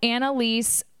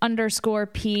Annalise_P_.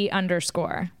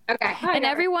 Okay. And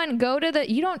everyone go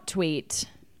to you don't tweet.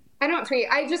 I don't tweet.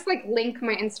 I just like link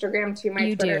my Instagram to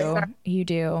my Twitter. You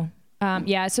do.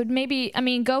 So maybe,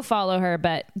 go follow her,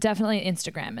 but definitely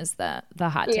Instagram is the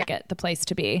hot ticket, the place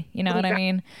to be. You know what I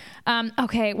mean?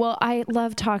 Okay. Well, I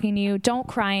love talking to you. Don't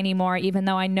cry anymore, even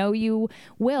though I know you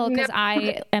will, because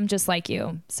I am just like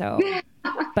you. So,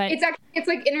 but it's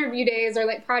like interview days or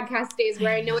like podcast days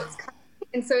where I know it's coming.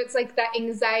 And so it's like that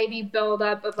anxiety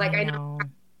buildup of like, I know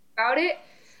about it,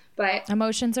 but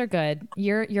emotions are good.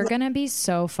 You're going to be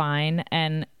so fine.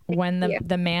 And when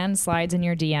the man slides in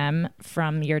your DM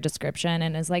from your description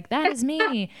and is like, that is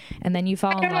me. And then you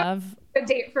fall in love. A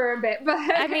date for a bit, but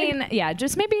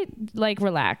just maybe like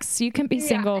relax. You can be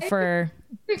single for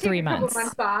 3 months.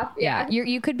 Months off. Yeah.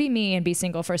 You could be me and be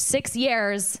single for 6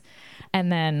 years. And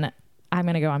then I'm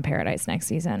going to go on Paradise next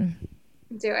season.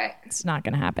 Do it. It's not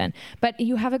going to happen, but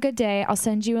you have a good day. I'll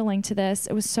send you a link to this.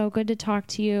 It was so good to talk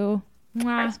to you.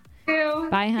 Mwah.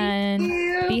 Bye,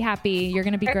 hun. Be happy. You're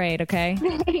going to be great, okay?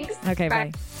 Thanks. Okay,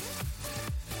 bye.